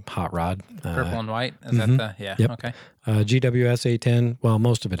hot rod. Purple and white? Is that the... Yeah, yep. Okay. GWS A10. Well,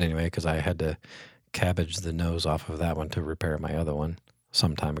 most of it anyway, because I had to cabbage the nose off of that one to repair my other one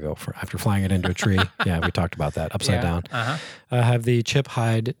some time ago after flying it into a tree. Yeah, we talked about that upside down. I have the Chip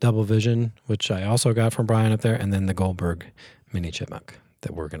Hide Double Vision, which I also got from Brian up there, and then the Goldberg Mini Chipmunk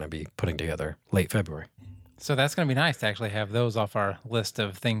that we're going to be putting together late February. So that's going to be nice to actually have those off our list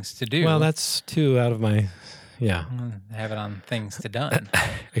of things to do. Well, that's 2 out of my, have it on things to done.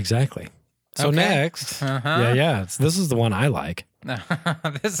 Exactly. So next, this is the one I like.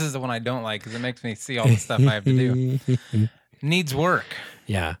 This is the one I don't like because it makes me see all the stuff I have to do. Needs work.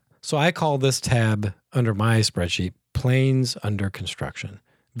 Yeah. So I call this tab under my spreadsheet, planes under construction,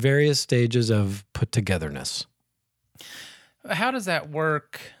 various stages of put togetherness. How does that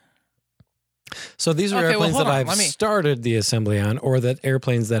work? So these are airplanes that I've started the assembly on, or that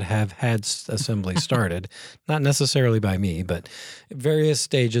airplanes that have had assembly started, not necessarily by me, but various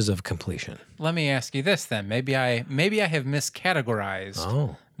stages of completion. Let me ask you this then. Maybe I have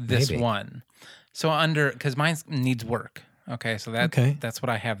miscategorized this one. So because mine needs work. Okay, so that's what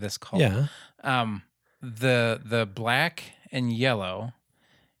I have this called. Yeah. The black and yellow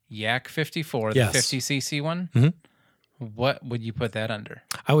Yak 54, the 50cc one. Mm-hmm. What would you put that under?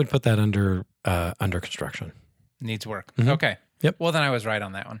 I would put that under construction. Needs work. Mm-hmm. Okay. Yep. Well, then I was right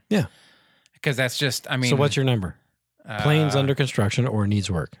on that one. Yeah. Because that's just, So what's your number? Planes under construction or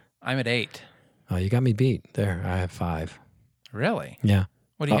needs work? I'm at 8. Oh, you got me beat. There, I have 5. Really? Yeah.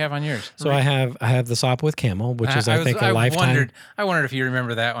 What do you have on yours? So I have the Sopwith Camel, which is I think a lifetime. I wondered if you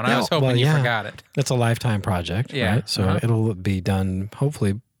remember that one. I was hoping you forgot it. It's a lifetime project, right? So it'll be done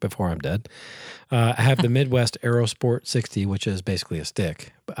hopefully before I'm dead. I have the Midwest Aerosport 60, which is basically a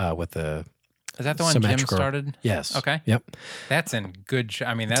stick with the. Is that the one Jim started? Yes. Okay. Yep. That's in good.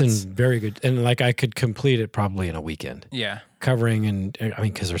 That's in very good, and like I could complete it probably in a weekend. Yeah. Covering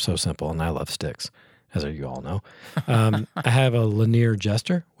because they're so simple, and I love sticks, as you all know. I have a Lanier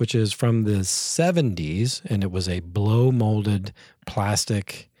Jester, which is from the 70s, and it was a blow molded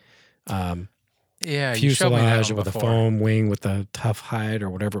plastic. Fuselage with a foam wing with a tough hide or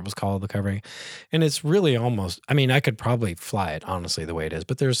whatever it was called, the covering. And it's really almost, I could probably fly it, honestly, the way it is,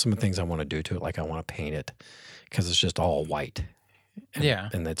 but there's some things I want to do to it, like I want to paint it because it's just all white.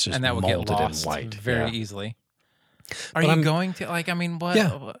 And it's just that would molded get lost in white. very easily. Are you going to, what?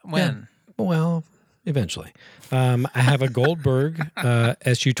 Yeah, when? Yeah. Well, eventually. I have a Goldberg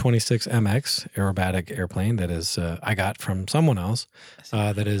Su-26MX aerobatic airplane that is I got from someone else.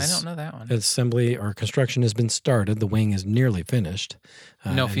 That is, I don't know that one. Assembly or construction has been started. The wing is nearly finished.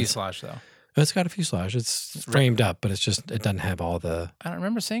 No fuselage though. It's got a fuselage. It's framed up, but it doesn't have all the. I don't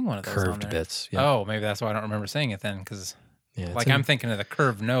remember seeing one of those curved bits. Yeah. Oh, maybe that's why I don't remember seeing it then, because I'm thinking of the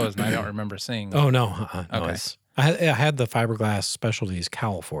curved nose, and I don't remember seeing. Oh no! No, okay. I had the Fiberglass Specialties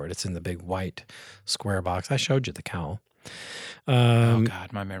cowl for it. It's in the big white square box. I showed you the cowl. Oh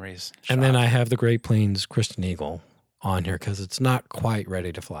God, my memories. And then I have the Great Plains Christen Eagle on here because it's not quite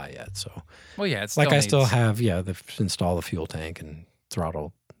ready to fly yet. So, it's like I still have install the fuel tank and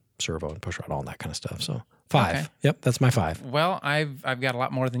throttle, servo, and push rod, all that kind of stuff. So 5. Okay. Yep, that's my 5. Well, I've got a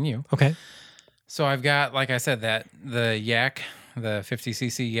lot more than you. Okay. So I've got, like I said, the Yak, the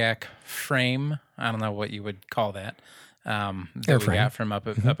 50cc Yak frame. I don't know what you would call that. That we got from up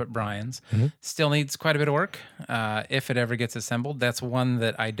at Brian's. Mm-hmm. Still needs quite a bit of work. If it ever gets assembled, that's one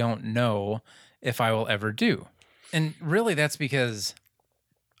that I don't know if I will ever do. And really that's because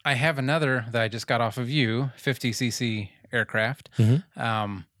I have another that I just got off of you, 50cc aircraft,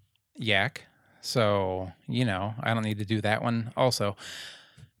 Yak. So, I don't need to do that one also.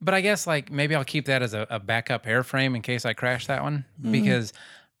 But I guess maybe I'll keep that as a backup airframe in case I crash that one, because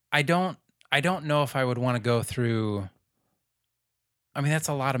I don't know if I would want to go through. That's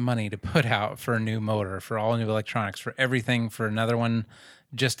a lot of money to put out for a new motor, for all new electronics, for everything, for another one,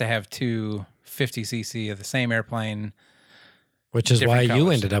 just to have 2 50cc of the same airplane. Which is why you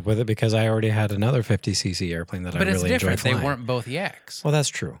ended up with it, because I already had another 50cc airplane that I really enjoyed flying. But it's different. They weren't both Yaks. Well, that's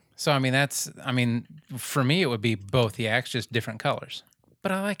true. So, for me, it would be both Yaks, just different colors.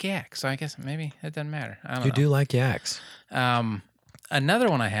 But I like Yaks, so I guess maybe it doesn't matter. I don't know. You do like Yaks. Another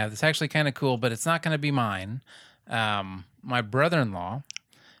one I have that's actually kind of cool, but it's not going to be mine. My brother-in-law,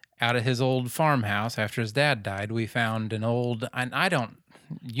 out at his old farmhouse after his dad died, we found an old, and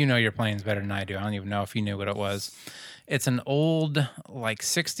you know your planes better than I do. I don't even know if you knew what it was. It's an old,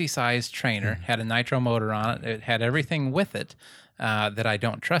 60 size trainer, had a nitro motor on it. It had everything with it that I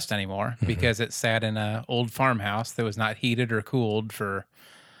don't trust anymore because it sat in an old farmhouse that was not heated or cooled for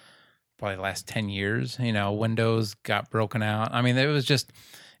probably the last 10 years. Windows got broken out.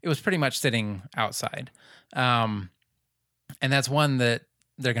 It was pretty much sitting outside. And that's one that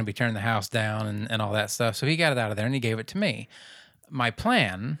they're going to be tearing the house down and all that stuff. So he got it out of there and he gave it to me. My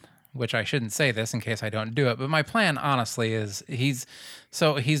plan, which I shouldn't say this in case I don't do it, but my plan, honestly, is he's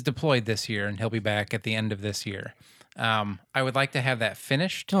deployed this year and he'll be back at the end of this year. I would like to have that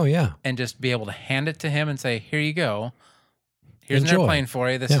finished. Oh, yeah. And just be able to hand it to him and say, here you go. Here's an airplane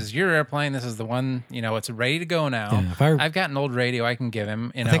for you. This is your airplane. This is the one, it's ready to go now. Yeah, I've got an old radio I can give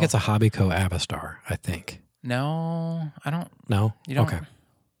him. I think it's a Hobbyco Avastar, I think. No, I don't. No? You don't. Okay.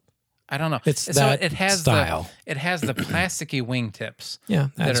 I don't know. It's that it has style. It has the plasticky wingtips. Yeah,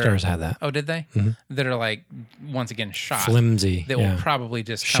 Stars had that. Oh, did they? Mm-hmm. That are like, once again, shot. Flimsy. That will probably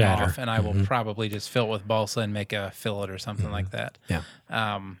just come Shatter. off, and I will probably just fill it with balsa and make a fillet or something like that. Yeah.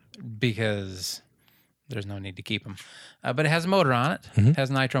 Because there's no need to keep them. But it has a motor on it. It has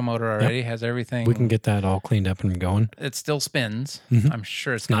a nitro motor already. It has everything. We can get that all cleaned up and going. It still spins. I'm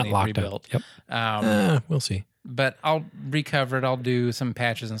sure it's not not locked rebuilt. up. Yep. We'll see. But I'll recover it. I'll do some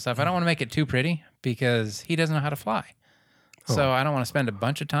patches and stuff. I don't want to make it too pretty because he doesn't know how to fly. So I don't want to spend a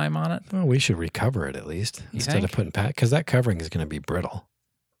bunch of time on it. Well, we should recover it at least instead of putting because that covering is going to be brittle.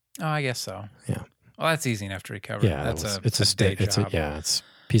 Oh, I guess so. Yeah. Well, that's easy enough to recover. Yeah, it's a day job. It's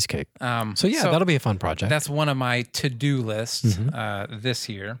piece cake. So that'll be a fun project. That's one of my to-do lists this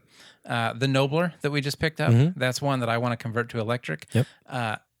year. The Nobler that we just picked up, that's one that I want to convert to electric. Yep.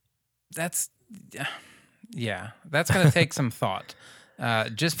 That's going to take some thought.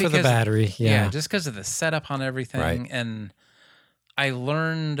 Just because for the battery, just because of the setup on everything, right. And I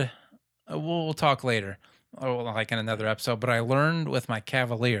learned. We'll talk later, like in another episode. But I learned with my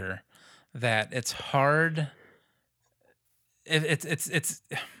Cavalier that it's hard. It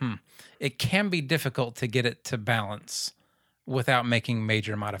can be difficult to get it to balance without making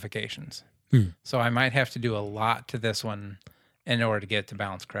major modifications. So I might have to do a lot to this one in order to get it to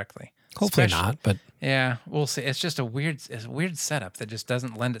balance correctly. Hopefully not, but yeah, we'll see. It's just a weird setup that just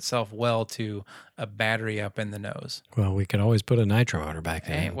doesn't lend itself well to a battery up in the nose. Well, we could always put a nitro motor back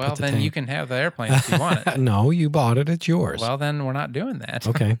in. Hey, well, then you can have the airplane if you want it. No, you bought it. It's yours. Well, then we're not doing that.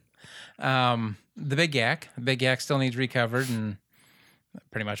 Okay. The Big Yak still needs recovered and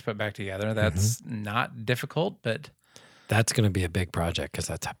pretty much put back together. That's not difficult, but that's going to be a big project because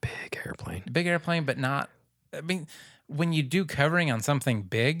that's a big airplane. Big airplane, but not. I mean, when you do covering on something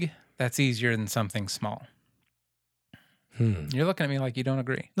big, that's easier than something small. You're looking at me like you don't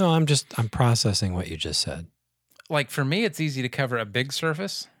agree. No, I'm processing what you just said. Like for me, it's easy to cover a big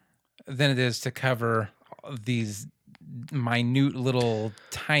surface than it is to cover these minute little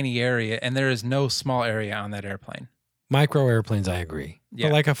tiny area, and there is no small area on that airplane. Micro airplanes, I agree. Yeah.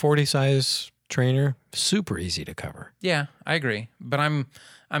 But like a 40 size trainer, super easy to cover. Yeah, I agree. But I'm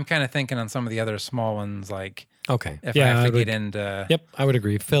kind of thinking on some of the other small ones, like if I have to get into I would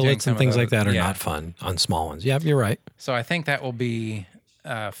agree. Fillets and things like that are yeah. not fun on small ones. Yep, you're right. So I think that will be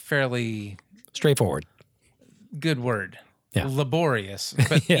fairly straightforward. Good word. Yeah. Laborious,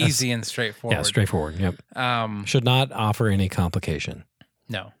 but Yes. easy and straightforward. Yeah, straightforward. Yep. Should not offer any complication.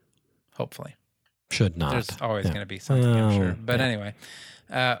 No, hopefully. Should not. There's always going to be something, I'm sure. But anyway,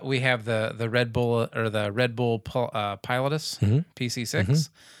 we have the Red Bull or the Red Bull Pilotus PC6,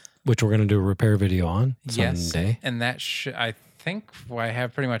 which we're going to do a repair video on Yes, someday. and that I think I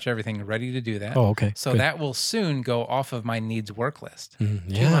have pretty much everything ready to do that. Oh, okay. So Good. that will soon go off of my needs work list.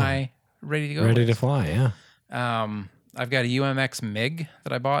 Yeah. To my ready to go. Ready list. to fly. Yeah. I've got a UMX MiG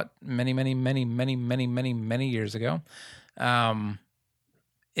that I bought many years ago.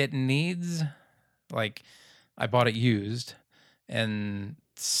 It needs, like, I bought it used, and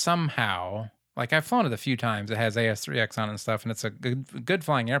somehow, like, I've flown it a few times. It has AS3X on it and stuff, and it's a good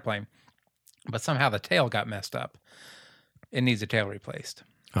flying airplane, but somehow the tail got messed up. It needs a tail replaced.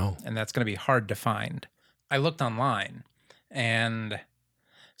 Oh. And that's going to be hard to find. I looked online, and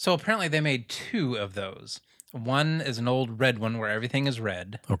so apparently they made two of those. One is an old red one where everything is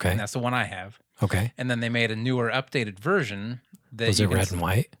red. Okay. And that's the one I have. Okay. And then they made a newer, updated version. Was it red and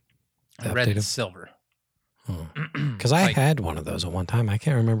white? Red and silver. Because I had one of those at one time. I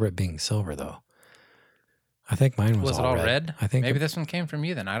can't remember it being silver, though. I think mine was all red. I think maybe this one came from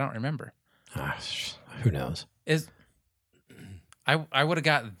you then. I don't remember. Who knows? I would have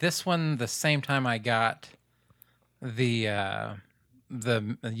got this one the same time I got the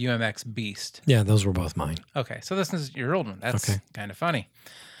UMX Beast. Yeah, those were both mine. Okay, so this is your old one. That's kind of funny.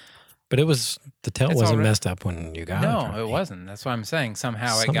 But the tail wasn't messed up when you got it. No, it wasn't. That's what I'm saying.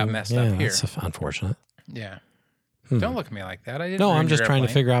 Somehow it got messed up here. That's unfortunate. Yeah. Don't look at me like that. I didn't. No, I'm just trying to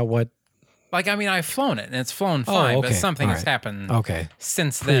figure out what. Like, I mean, I've flown it and it's flown fine, but something has happened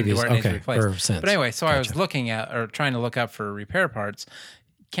since then to where it needs to be replaced. But anyway, so I was looking at or trying to look up for repair parts.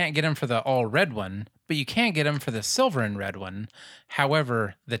 Can't get them for the all red one, but you can get them for the silver and red one.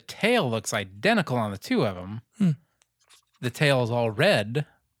 However, the tail looks identical on the two of them. The tail is all red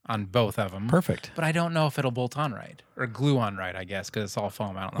on both of them. Perfect. But I don't know if it'll bolt on right or glue on right, I guess, because it's all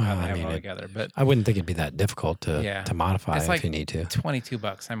foam. I don't know how they have it all together. But I wouldn't think it'd be that difficult to modify if you need to.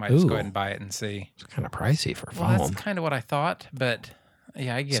 $22. I might just go ahead and buy it and see. It's kind of pricey for foam. Well, that's kind of what I thought, but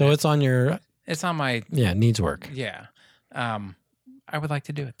yeah, I get it. So it's on your... It's on my... Yeah, needs work. Yeah. I would like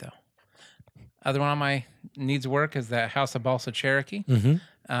to do it, though. Other one on my needs work is that House of Balsa Cherokee.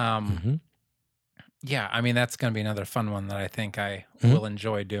 Yeah, I mean, that's going to be another fun one that I think I will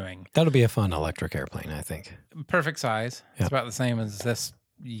enjoy doing. That'll be a fun electric airplane, I think. Perfect size. It's about the same as this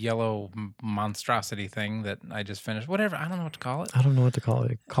yellow monstrosity thing that I just finished. Whatever. I don't know what to call it. I don't know what to call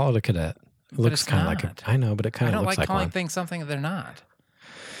it. Call it a Cadet. It looks kind of like a... I know, but it kind of looks like one. I don't like calling things something that they're not.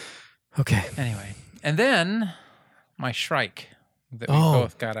 Okay. Anyway. And then my Shrike that we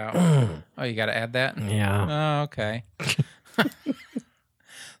both got out. Oh, you got to add that? Yeah. Oh, okay.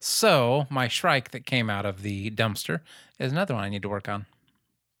 So my Shrike that came out of the dumpster is another one I need to work on.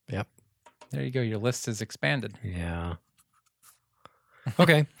 Yep. There you go. Your list is expanded. Yeah.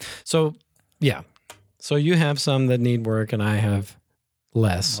 Okay. So, yeah. So you have some that need work and I have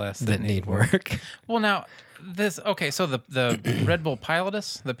less that need work. Well, now so the Red Bull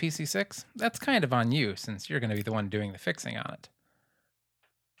Pilotus, the PC6, that's kind of on you since you're going to be the one doing the fixing on it.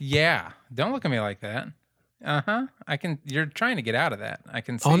 Yeah. Don't look at me like that. You're trying to get out of that. I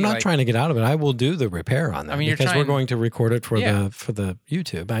can see. I'm not trying to get out of it. I will do the repair on that because we're going to record it for the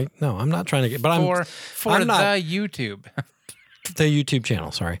YouTube. I'm not trying to get, but I'm not the YouTube. The YouTube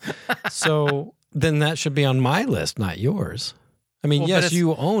channel, sorry. So then that should be on my list, not yours. I mean, yes,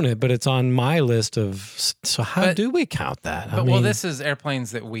 you own it, but it's on my list of. So how do we count that? Well, this is airplanes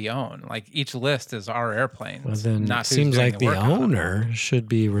that we own. Like each list is our airplanes. Well, then it seems like the owner should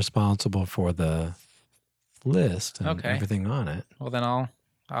be responsible for the list and everything on it. Well, then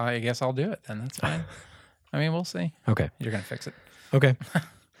I guess I'll do it then. That's fine. I mean, we'll see. Okay. You're going to fix it. Okay.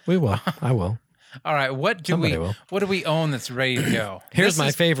 We will. I will. All right. What do we own that's ready to go? Here's my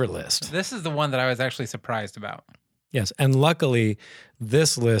favorite list. This is the one that I was actually surprised about. Yes. And luckily,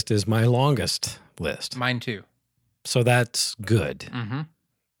 this list is my longest list. Mine too. So that's good. Mm-hmm.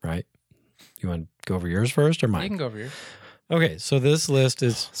 Right? You want to go over yours first or mine? You can go over yours. Okay. So this list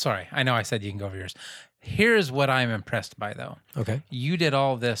is... Sorry. I know I said you can go over yours. Here's what I'm impressed by, though. Okay. You did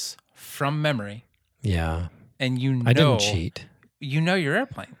all this from memory. Yeah. And I didn't cheat. You know your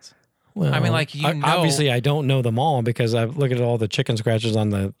airplanes. Well, I mean, obviously I don't know them all because I've looked at all the chicken scratches on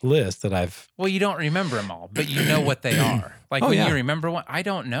the list that I've... Well, you don't remember them all, but you know what they are. Like when you remember one, I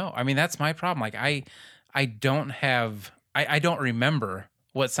don't know. I mean, that's my problem. Like I don't remember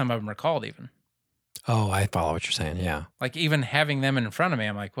what some of them are called even. Oh, I follow what you're saying. Yeah. Like even having them in front of me,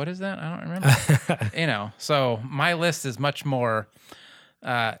 I'm like, what is that? I don't remember. So my list is much more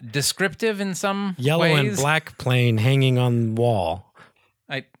descriptive in some yellow ways. And black plane hanging on the wall.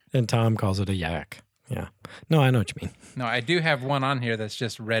 And Tom calls it a yak. Yeah. No, I know what you mean. No, I do have one on here that's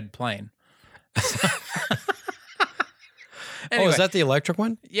just red plane. Anyway. Oh, is that the electric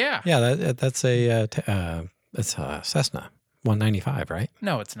one? Yeah. Yeah, that's it's a Cessna 195, right?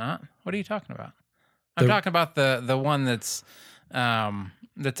 No, it's not. What are you talking about? I'm talking about the one that's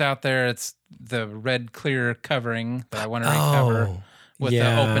out there. It's the red clear covering that I want to recover with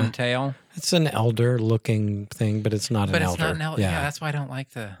the open tail. It's an Elder looking thing, but it's not an Elder. But it's not an Elder. Yeah, that's why I don't like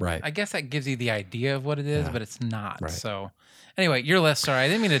the... Right. I guess that gives you the idea of what it is, but it's not. Right. So anyway, your list. Sorry, I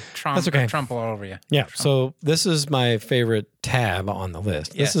didn't mean to trumple all over you. Yeah, so this is my favorite tab on the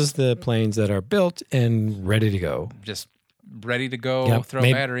list. This is the planes that are built and ready to go. Just ready to go, throw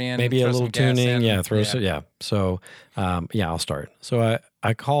a battery in. Maybe a little tuning. So, I'll start. So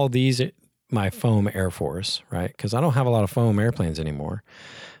I call these my foam Air Force, right? Because I don't have a lot of foam airplanes anymore.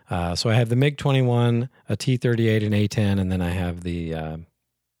 So I have the MiG-21, a T-38, an A-10, and then I have the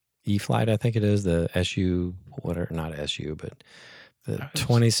E-Flight, I think it is, the SU, whatever, not SU, but the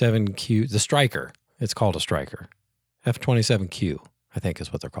 27Q, the Striker. It's called a Striker. F-27Q, I think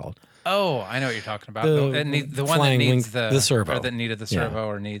is what they're called. Oh, I know what you're talking about. The one that needs the servo. Or that needed the servo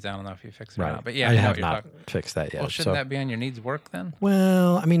or needs, I don't know if you fixed it or not. But I have not fixed that yet. Well, shouldn't that be on your needs work then?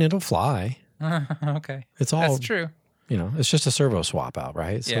 Well, I mean, it'll fly. Okay. It's all... That's true. It's just a servo swap out,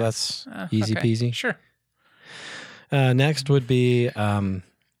 right? So that's easy peasy. Sure. Next would be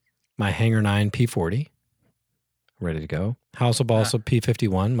my Hangar 9 P40, ready to go. House of Balsa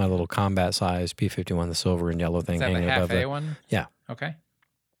P51, my little combat size P51, the silver and yellow thing hanging above the half A one? Yeah. Okay.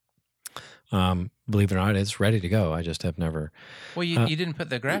 Believe it or not, it's ready to go. I just have never... Well, you didn't put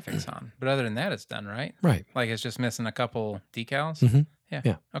the graphics on, but other than that, it's done, right? Right. Like it's just missing a couple decals? Mm-hmm.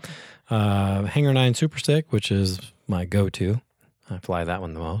 Yeah. Okay. Hangar 9 Super Stick, which is my go-to. I fly that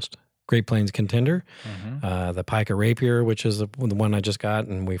one the most. Great Plains Contender. Mm-hmm. The Pica Rapier, which is the one I just got,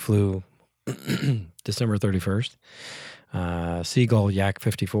 and we flew December 31st. Seagull Yak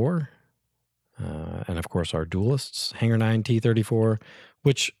 54. And, of course, our duelists. Hangar 9 T-34,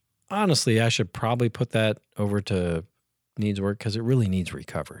 which, honestly, I should probably put that over to needs work because it really needs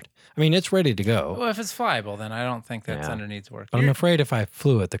recovered. I mean, it's ready to go. Well, if it's flyable, then I don't think that's under needs work. But I'm afraid if I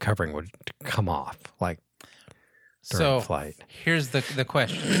flew it, the covering would come off. Like, during flight. Here's the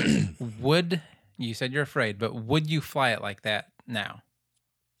question. You said you're afraid, but would you fly it like that now?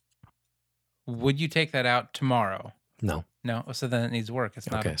 Would you take that out tomorrow? No. No? So then it needs work. It's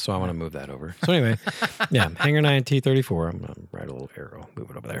not. Okay, so I want to move that over. So anyway, yeah, Hangar 9 T-34. I'm going to write a little arrow,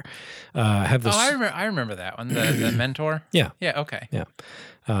 move it over there. I have this. I remember that one, the Mentor. Yeah. Yeah, okay.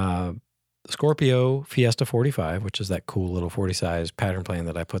 Yeah. Scorpio Fiesta 45, which is that cool little 40 size pattern plane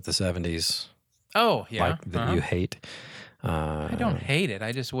that I put the 70s. Oh, yeah. Like that you hate. I don't hate it.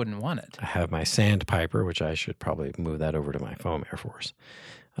 I just wouldn't want it. I have my Sandpiper, which I should probably move that over to my Foam Air Force.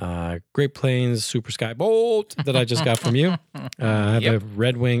 Great Plains Super Sky Bolt that I just got from you. I have a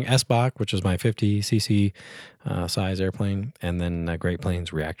Red Wing S-Bach, which is my 50cc size airplane, and then Great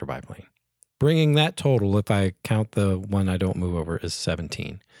Plains Reactor biplane. Bringing that total, if I count the one I don't move over, is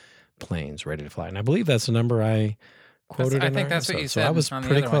 17 planes ready to fly. And I believe that's the number I quoted. I think that's what you said. So I was on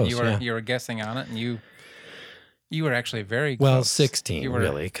pretty the close. One. You were guessing on it, and you were actually very close. Well, 16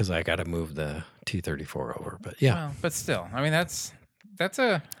 really, because I got to move the T-34 over. But yeah, well, but still, I mean that's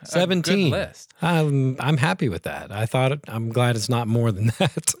a 17 good list. I'm happy with that. I'm glad it's not more than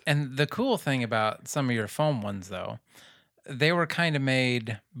that. And the cool thing about some of your foam ones, though, they were kind of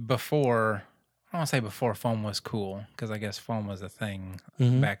made before. I don't want to say before foam was cool, because I guess foam was a thing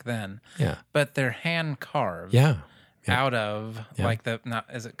back then. Yeah, but they're hand carved. Yeah. Out of like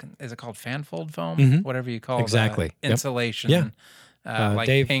is it called fanfold foam? Whatever you call exactly insulation. Yeah. Like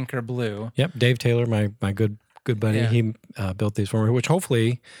Dave, pink or blue. Yep, Dave Taylor, my good buddy, he built these for me. Which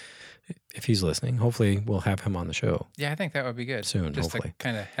hopefully, if he's listening, hopefully we'll have him on the show. Yeah, I think that would be good soon. Just hopefully, to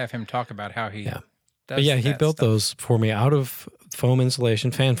kind of have him talk about how he. Yeah. But yeah, he built those for me out of foam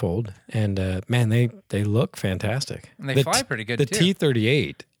insulation fanfold, and man, they look fantastic. And they fly pretty good too. The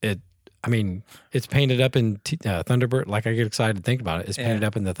T-38, it's painted up in Thunderbird. Like I get excited to think about it. It's painted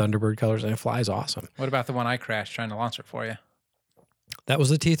up in the Thunderbird colors, and it flies awesome. What about the one I crashed trying to launch it for you? That was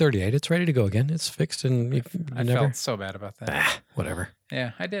the T-38. It's ready to go again. It's fixed, and I felt so bad about that. Whatever.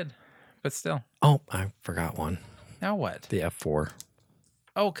 Yeah, I did, but still. Oh, I forgot one. Now what? The F4.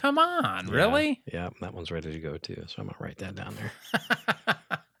 Oh, come on. Really? Yeah, that one's ready to go too. So I'm going to write that down there.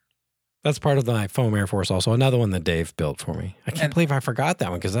 That's part of my Foam Air Force also. Another one that Dave built for me. I can't believe I forgot that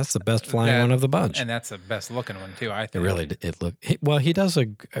one because that's the best flying one of the bunch. And that's the best looking one too, I think. He does a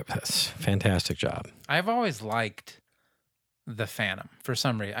fantastic job. I've always liked the Phantom for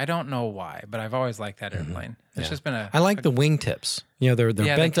some reason. I don't know why, but I've always liked that airplane. It's just been I like the wingtips. They're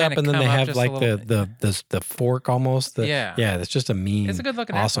bent up, and then they have like the fork almost. It's just a mean, it's a good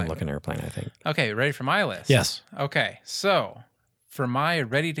looking awesome looking airplane, I think. Okay, ready for my list? Yes. Okay, so for my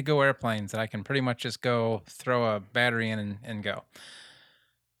ready to go airplanes that I can pretty much just go throw a battery in and go.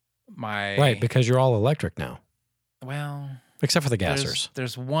 Right, because you're all electric now. Well, except for the gassers.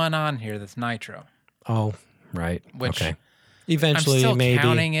 There's one on here that's nitro. Oh, right. Which okay. Eventually, I'm still maybe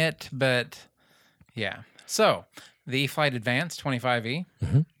counting it, but yeah. So the E-Flite Advanced 25E,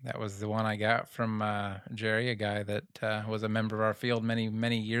 that was the one I got from Jerry, a guy that was a member of our field many,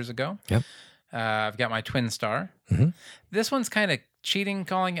 many years ago. Yep. I've got my Twin Star. This one's kind of cheating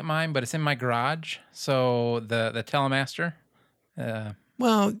calling it mine, but it's in my garage. So the Telemaster.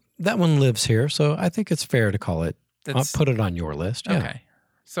 Well, that one lives here, so I think it's fair to call it. I'll put it on your list. Yeah. Okay.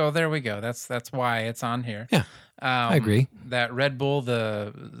 So there we go. That's why it's on here. Yeah. I agree. That Red Bull,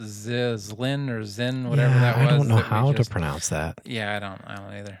 the Zlin or Zin, whatever that was. I don't know how to pronounce that. Yeah, I don't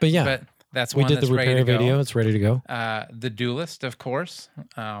either. But yeah, but that's we one did that's the repair video. It's ready to go. The Duelist, of course.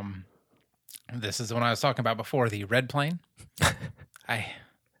 This is the one I was talking about before. The Red Plane.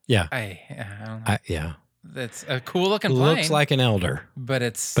 Yeah. It's a cool looking plane. Looks like an Elder, but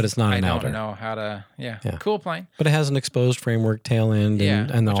it's not an Elder. I don't know how to. Yeah, cool plane. But it has an exposed framework tail end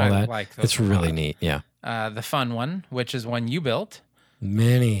and all that. It's really neat. Yeah. The fun one, which is one you built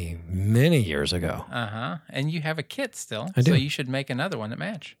many years ago. And you have a kit still. I do. So you should make another one that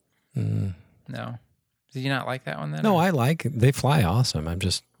match. No. Did you not like that one then? No, I like it. They fly awesome. I'm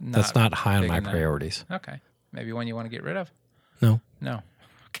just that's not high on my priorities. Okay. Maybe one you want to get rid of? No.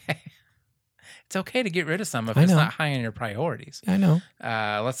 Okay. It's okay to get rid of some if it's not high on your priorities. I know.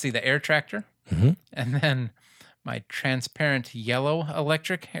 Let's see, the Air Tractor. And then my transparent yellow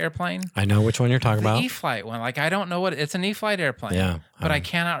electric airplane. I know which one you're talking about. The E-Flite one. Like, I don't know it's an E-Flite airplane. Yeah. But I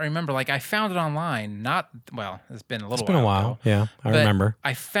cannot remember. Like, I found it online. It's been a little while. It's been a while. Yeah, I remember.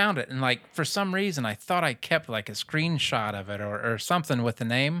 I found it, and like, for some reason, I thought I kept like a screenshot of it or something with the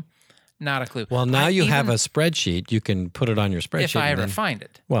name. Not a clue. Well, now you have a spreadsheet. You can put it on your spreadsheet. If I ever find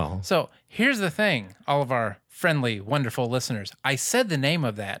it. Well. So here's the thing, all of our friendly, wonderful listeners. I said the name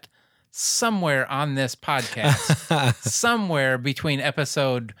of that somewhere on this podcast, somewhere between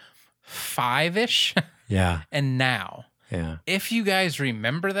episode 5-ish Yeah. And now. Yeah. If you guys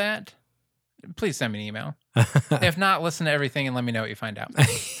remember that, please send me an email. If not, listen to everything and let me know what you find out.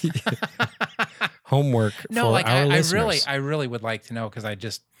 Homework no, for like our listeners. I really would like to know, because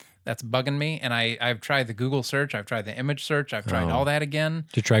that's bugging me. And I've tried the Google search, I've tried the image search, I've tried all that again.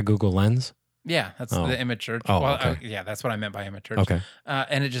 Did you try Google Lens? Yeah, that's the image search. Oh, well, okay. Yeah, that's what I meant by image search. Okay.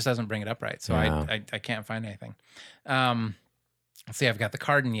 And it just doesn't bring it up right. So I can't find anything. Let's see, I've got the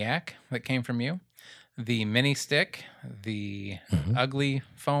Cardin Yak that came from you, the mini stick, the ugly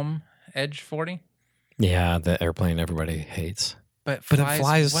foam Edge 40. Yeah, the airplane everybody hates. But it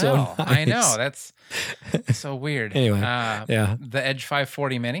flies so well. nice. I know, that's so weird. Anyway, yeah. The Edge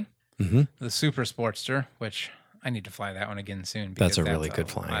 540 Mini, the Super Sportster, which I need to fly that one again soon. That's a really good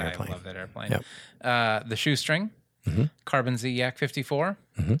flying airplane. I love that airplane. Yep. The Shoestring, Carbon Z Yak 54,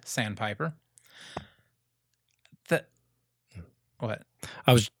 Sandpiper. What?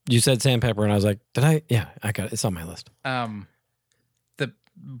 You said Sandpiper, and I was like, did I? Yeah, I got it. It's on my list. The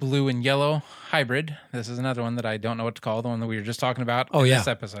blue and yellow hybrid. This is another one that I don't know what to call, the one that we were just talking about in this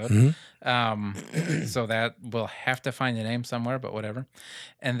episode. So that we'll have to find the name somewhere, but whatever.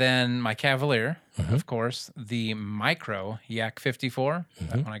 And then my Cavalier, of course, the Micro Yak 54,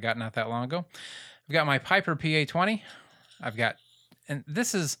 that one I got not that long ago. I've got my Piper PA-20. I've got, and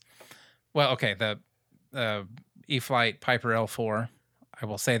this is, well, okay, the E-flite Piper L4. I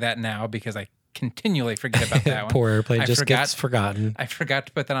will say that now because I continually forget about that one. Poor airplane gets forgotten. I forgot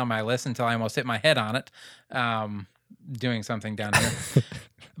to put that on my list until I almost hit my head on it, doing something down here.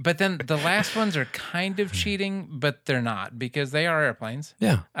 But then the last ones are kind of cheating, but they're not, because they are airplanes.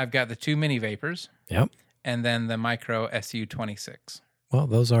 Yeah. I've got the 2 Mini Vapors. Yep. And then the Micro Su-26. Well,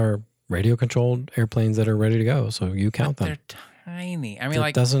 those are radio-controlled airplanes that are ready to go, so you count them. They're tiny. I mean,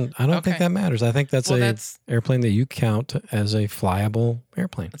 I don't think that matters. I think that's airplane that you count as a flyable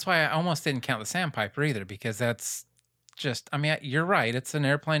airplane. That's why I almost didn't count the Sandpiper either, because that's just, I mean, you're right. It's an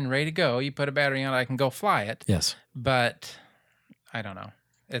airplane ready to go. You put a battery on it, I can go fly it. Yes. But I don't know.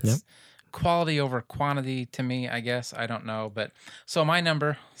 It's quality over quantity to me, I guess. I don't know. But so my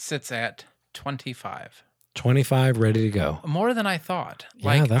number sits at 25. 25 ready to go. More than I thought.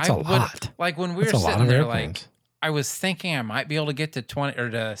 Yeah, that's a lot. Like when we were sitting there, like, I was thinking I might be able to get to 20 or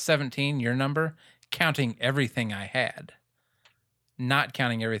to 17, your number, counting everything I had, not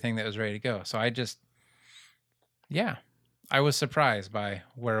counting everything that was ready to go. So I was surprised by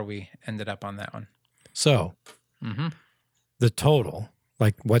where we ended up on that one. So the total,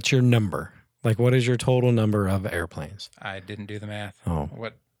 like, what's your number? Like, what is your total number of airplanes? I didn't do the math. Oh.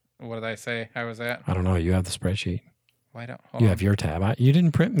 What did I say I was at? I don't know. You have the spreadsheet. Why don't you have your tab? You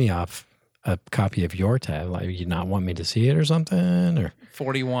didn't print me off a copy of your tab. Like, you not want me to see it or something? Or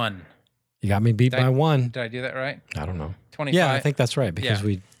 41. You got me beat by one. Did I do that right? I don't know. 25. Yeah, I think that's right, because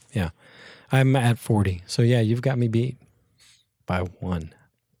I'm at 40. So yeah, you've got me beat by one.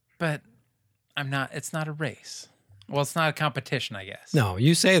 But I'm not. It's not a race. Well, it's not a competition, I guess. No,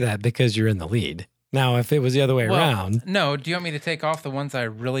 you say that because you're in the lead. Now, if it was the other way around. No, do you want me to take off the ones I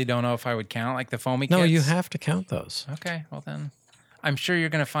really don't know if I would count, like the foamy kits? No, you have to count those. Okay, well then. I'm sure you're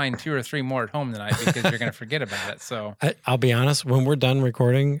going to find 2 or 3 more at home tonight because you're going to forget about it. So I'll be honest, when we're done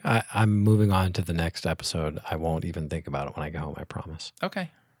recording, I'm moving on to the next episode. I won't even think about it when I go home, I promise. Okay.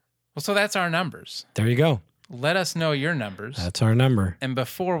 Well, so that's our numbers. There you go. Let us know your numbers. That's our number. And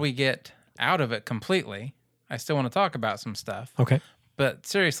before we get out of it completely, I still want to talk about some stuff. Okay. But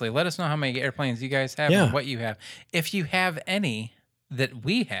seriously, let us know how many airplanes you guys have and what you have. If you have any that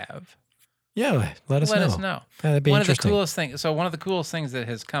we have, yeah, let us know. Let us know. Yeah, that'd be interesting. Of the coolest things. So one of the coolest things that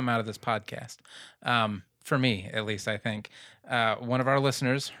has come out of this podcast, for me at least, I think, one of our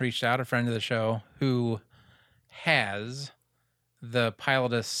listeners reached out, a friend of the show, who has the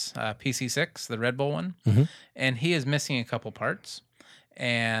Pilotus PC6, the Red Bull one, and he is missing a couple parts,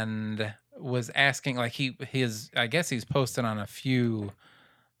 and was asking, like, I guess he's posted on a few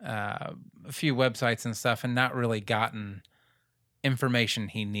websites and stuff, and not really gotten information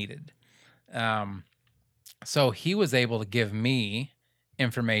he needed. So he was able to give me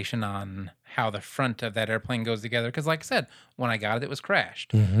information on how the front of that airplane goes together. Because like I said, when I got it, it was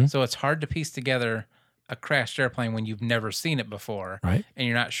crashed. So it's hard to piece together a crashed airplane when you've never seen it before. Right. And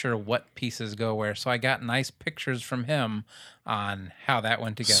you're not sure what pieces go where. So I got nice pictures from him on how that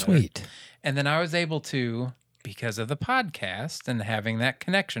went together. Sweet. And then I was able to, because of the podcast and having that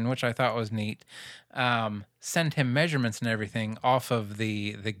connection, which I thought was neat, send him measurements and everything off of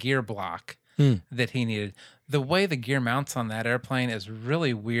the gear block that he needed. The way the gear mounts on that airplane is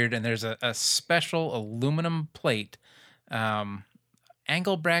really weird, and there's a special aluminum plate,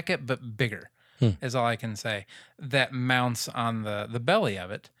 angle bracket, but bigger, is all I can say, that mounts on the belly of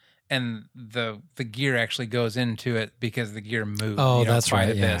it. and the gear actually goes into it because the gear moves. Oh, that's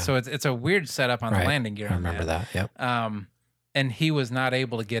right. Yeah. So it's a weird setup on the landing gear. I remember that. Yep. And he was not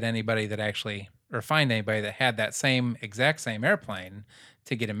able to get anybody that actually, or find anybody that had that exact same airplane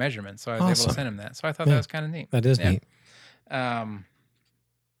to get a measurement. So I was able to send him that. So I thought that was kind of neat. That is neat.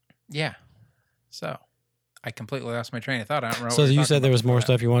 Yeah. So I completely lost my train of thought. I don't remember. So you said there was more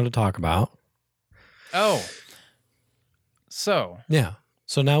stuff you wanted to talk about. Oh. So. Yeah.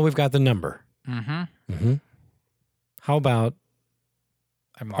 So now we've got the number. How about,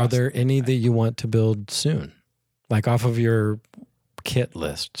 are there any that you want to build soon? Like off of your kit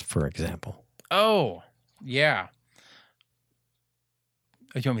list, for example. Oh, yeah.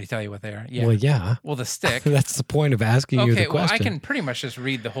 Do you want me to tell you what they are? Yeah. Well, yeah. Well, the stick. That's the point of asking you the question. Well, I can pretty much just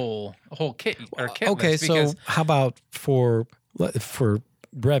read the whole kit or kit okay, list. So how about for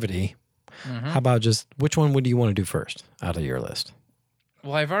brevity, how about just which one would you want to do first out of your list?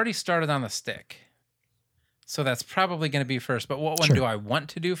 Well, I've already started on the stick. So that's probably going to be first. But what one do I want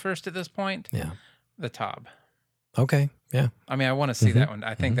to do first at this point? Yeah. The Taub. Okay. Yeah. I mean, I want to see that one.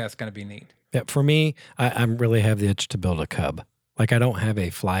 I think that's going to be neat. Yeah. For me, I really have the itch to build a Cub. Like I don't have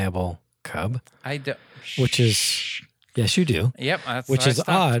a flyable Cub. I do. Which is, yes, you do. Yep. Which is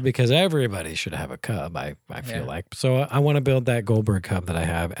odd because everybody should have a Cub, I feel like. So I want to build that Goldberg Cub that I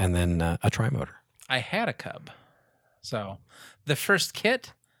have and then a tri-motor. I had a Cub. So the first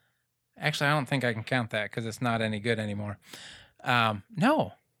kit, actually, I don't think I can count that because it's not any good anymore.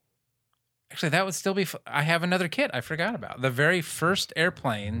 No. Actually, that would still be... I have another kit I forgot about. The very first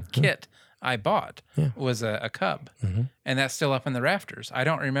airplane kit I bought was a Cub. And that's still up in the rafters. I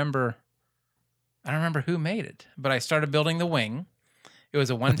don't remember who made it, but I started building the wing. It was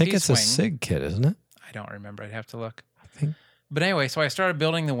a one-piece wing. I think it's a SIG kit, isn't it? I don't remember. I'd have to look. I think. But anyway, so I started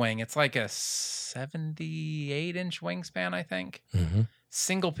building the wing. It's like a 78-inch wingspan, I think.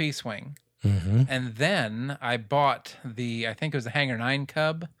 Single-piece wing. And then I bought I think it was the Hangar 9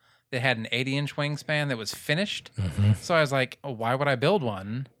 Cub that had an 80-inch wingspan that was finished. So I was like, oh, why would I build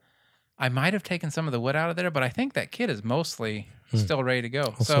one? I might have taken some of the wood out of there, but I think that kit is mostly still ready to go.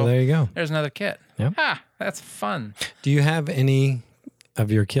 Well, so there you go. There's another kit. Yep. That's fun. Do you have any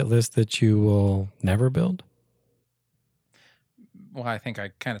of your kit list that you will never build? Well, I think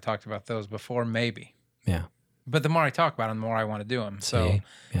I kind of talked about those before, maybe. Yeah. But the more I talk about them, the more I want to do them. So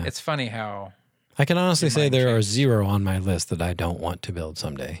it's funny how... I can honestly say there are 0 on my list that I don't want to build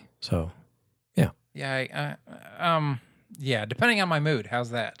someday. So, yeah. Yeah. Depending on my mood.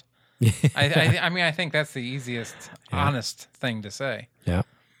 How's that? I mean, I think that's the easiest, honest thing to say. Yeah.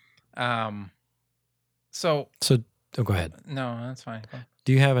 So go ahead. No, that's fine.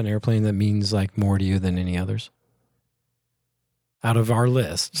 Do you have an airplane that means like more to you than any others? Out of our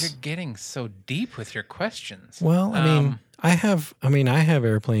lists. You're getting so deep with your questions. Well, I have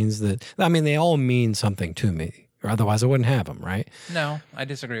airplanes that, they all mean something to me, or otherwise I wouldn't have them, right? No, I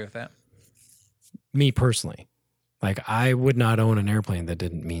disagree with that. Me personally. Like, I would not own an airplane that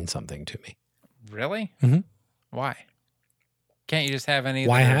didn't mean something to me. Really? Why? Can't you just have any?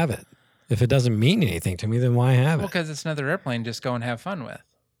 Why have it? If it doesn't mean anything to me, then why have it? Well, because it's another airplane. Just go and have fun with.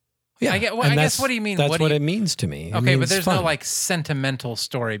 Yeah, I guess. What do you mean? That's what it means to me. Okay, but there's no like sentimental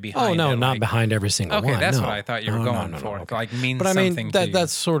story behind it. Oh no, not behind every single one. Okay, that's what I thought you were going for. Okay. Like means something. But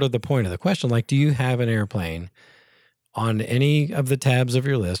that's sort of the point of the question. Like, do you have an airplane on any of the tabs of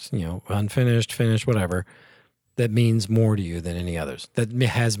your list? Unfinished, finished, whatever. That means more to you than any others. That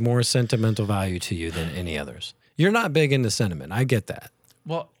has more sentimental value to you than any others. You're not big into sentiment. I get that.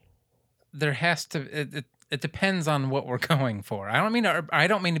 Well, there has to. It depends on what we're going for. I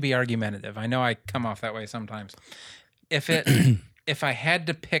don't mean to be argumentative. I know I come off that way sometimes. If I had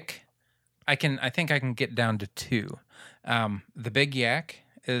to pick, I think I can get down to 2. The Big Yak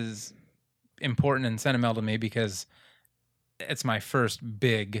is important and sentimental to me because it's my first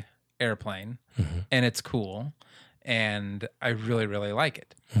big airplane and it's cool and I really, really like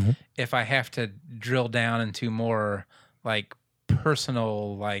it. If I have to drill down into more like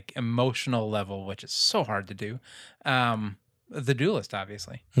personal, like emotional level, which is so hard to do, the Duelist,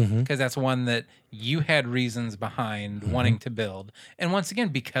 obviously, because that's one that you had reasons behind wanting to build. And once again,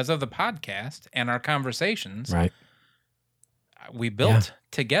 because of the podcast and our conversations, right, we built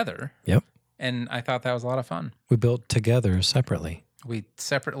together. Yep. And I thought that was a lot of fun. We built together separately.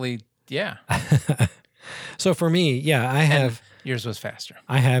 Yeah. So for me, I have... And yours was faster.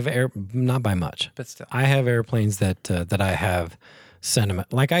 I have not by much, but still, I have airplanes that I have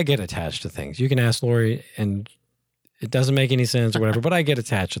sentiment. Like I get attached to things. You can ask Lori, and it doesn't make any sense or whatever, but I get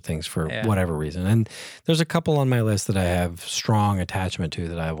attached to things for whatever reason. And there's a couple on my list that I have strong attachment to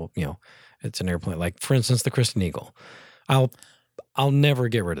that I will, it's an airplane. Like for instance, the Kristen Eagle. I'll never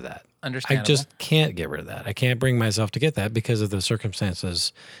get rid of that. Understandable. I just can't get rid of that. I can't bring myself to get that because of the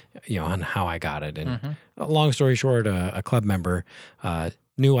circumstances, on how I got it. And long story short, a club member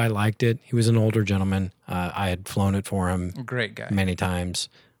knew I liked it. He was an older gentleman. I had flown it for him. Great guy. Many times.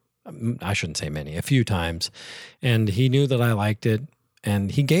 I shouldn't say many, a few times. And he knew that I liked it,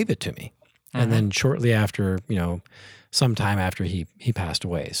 and he gave it to me. And then shortly after, sometime after he passed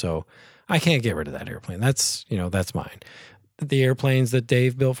away. So I can't get rid of that airplane. That's mine. The airplanes that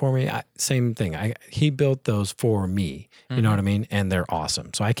Dave built for me, same thing. He built those for me. You know what I mean? And they're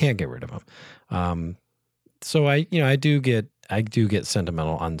awesome. So I can't get rid of them. So I do get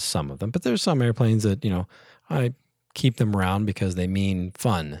sentimental on some of them, but there's some airplanes that, I keep them around because they mean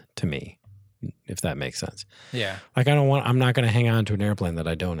fun to me, if that makes sense. Yeah. Like I'm not going to hang on to an airplane that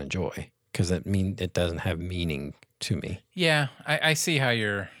I don't enjoy because it doesn't have meaning to me. Yeah. I see how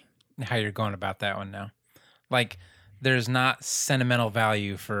you're going about that one now. Like, there's not sentimental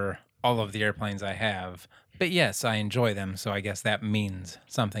value for all of the airplanes I have, but yes, I enjoy them. So I guess that means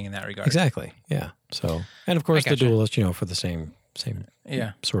something in that regard. Exactly. Yeah. So, and of course the Duelist, for the same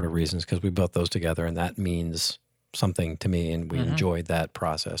sort of reasons, because we built those together and that means something to me and we enjoyed that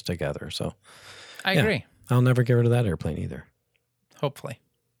process together. So I agree. I'll never get rid of that airplane either. Hopefully.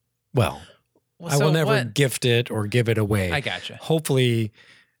 Well, I will never gift it or give it away. I gotcha. Hopefully,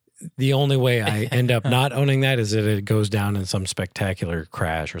 the only way I end up not owning that is that it goes down in some spectacular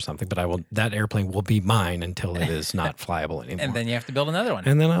crash or something. But that airplane will be mine until it is not flyable anymore. And then you have to build another one.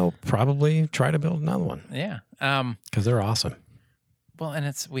 And then I'll probably try to build another one. Yeah. Because they're awesome. Well,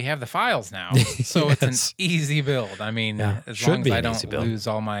 and we have the files now, so it's an easy build. I mean, as long as I don't lose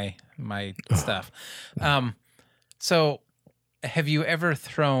all my stuff. So have you ever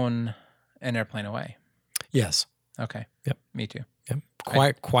thrown an airplane away? Yes. Okay. Yep. Me too. Yep.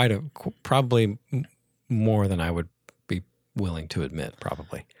 Probably more than I would be willing to admit,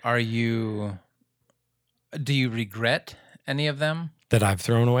 probably. Do you regret any of them? That I've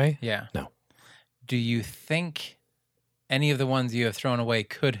thrown away? Yeah. No. Do you think any of the ones you have thrown away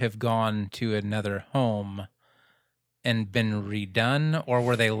could have gone to another home and been redone, or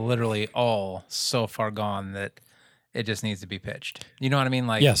were they literally all so far gone that it just needs to be pitched? You know what I mean?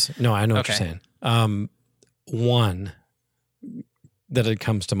 Like, yes. No, I know what you're saying. One that it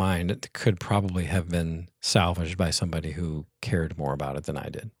comes to mind, it could probably have been salvaged by somebody who cared more about it than I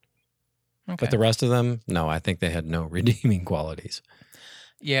did. Okay. But the rest of them, no, I think they had no redeeming qualities.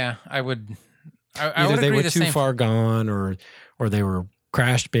 Yeah, I would. Either they were too far gone, or they were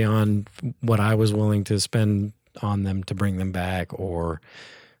crashed beyond what I was willing to spend on them to bring them back, or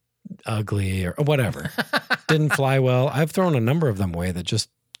ugly, or whatever. Didn't fly well. I've thrown a number of them away that just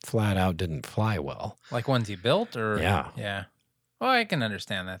flat out didn't fly well. Like ones you built, or yeah. Well, I can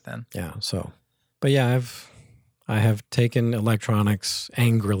understand that then. Yeah. So, but yeah, I have taken electronics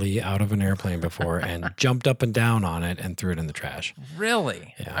angrily out of an airplane before and jumped up and down on it and threw it in the trash.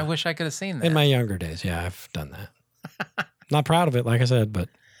 Really? Yeah. I wish I could have seen that. In my younger days, yeah, I've done that. Not proud of it, like I said, but.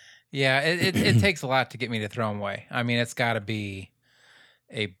 Yeah, it takes a lot to get me to throw them away. I mean, it's got to be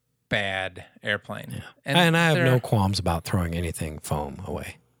a bad airplane. Yeah. And I have no qualms about throwing anything foam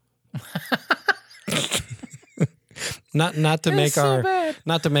away. Not to make our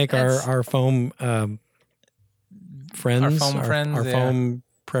foam friends, our foam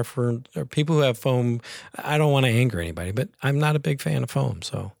preference, or people who have foam. I don't want to anger anybody, but I'm not a big fan of foam.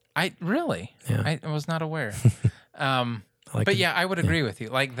 So I was not aware. I would agree with you.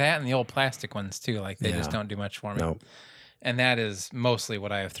 Like that and the old plastic ones too. Like they just don't do much for me. Nope. And that is mostly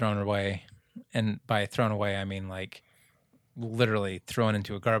what I have thrown away. And by thrown away, I mean like literally thrown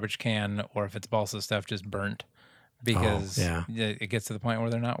into a garbage can, or if it's balsa stuff, just burnt. Because it gets to the point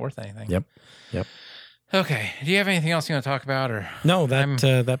where they're not worth anything. Yep. Okay. Do you have anything else you want to talk about, or no?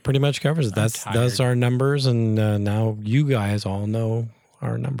 That pretty much covers it. That's our numbers, and now you guys all know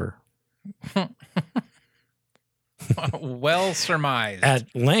our number. Well surmised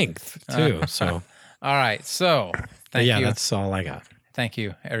at length too. So all right. So thank you. That's all I got. Thank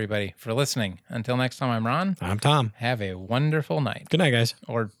you, everybody, for listening. Until next time, I'm Ron. I'm Tom. Have a wonderful night. Good night, guys.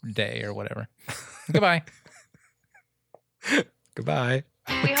 Or day, or whatever. Goodbye. Goodbye.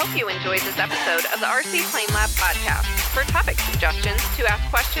 We hope you enjoyed this episode of the RC Plane Lab podcast. For topic suggestions, to ask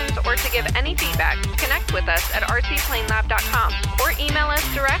questions, or to give any feedback, connect with us at rcplanelab.com or email us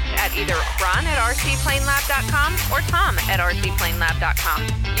direct at either ron@rcplanelab.com or tom@rcplanelab.com.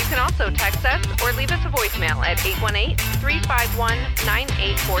 You can also text us or leave us a voicemail at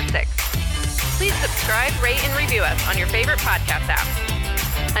 818-351-9846. Please subscribe, rate, and review us on your favorite podcast app.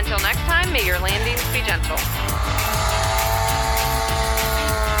 Until next time, may your landings be gentle.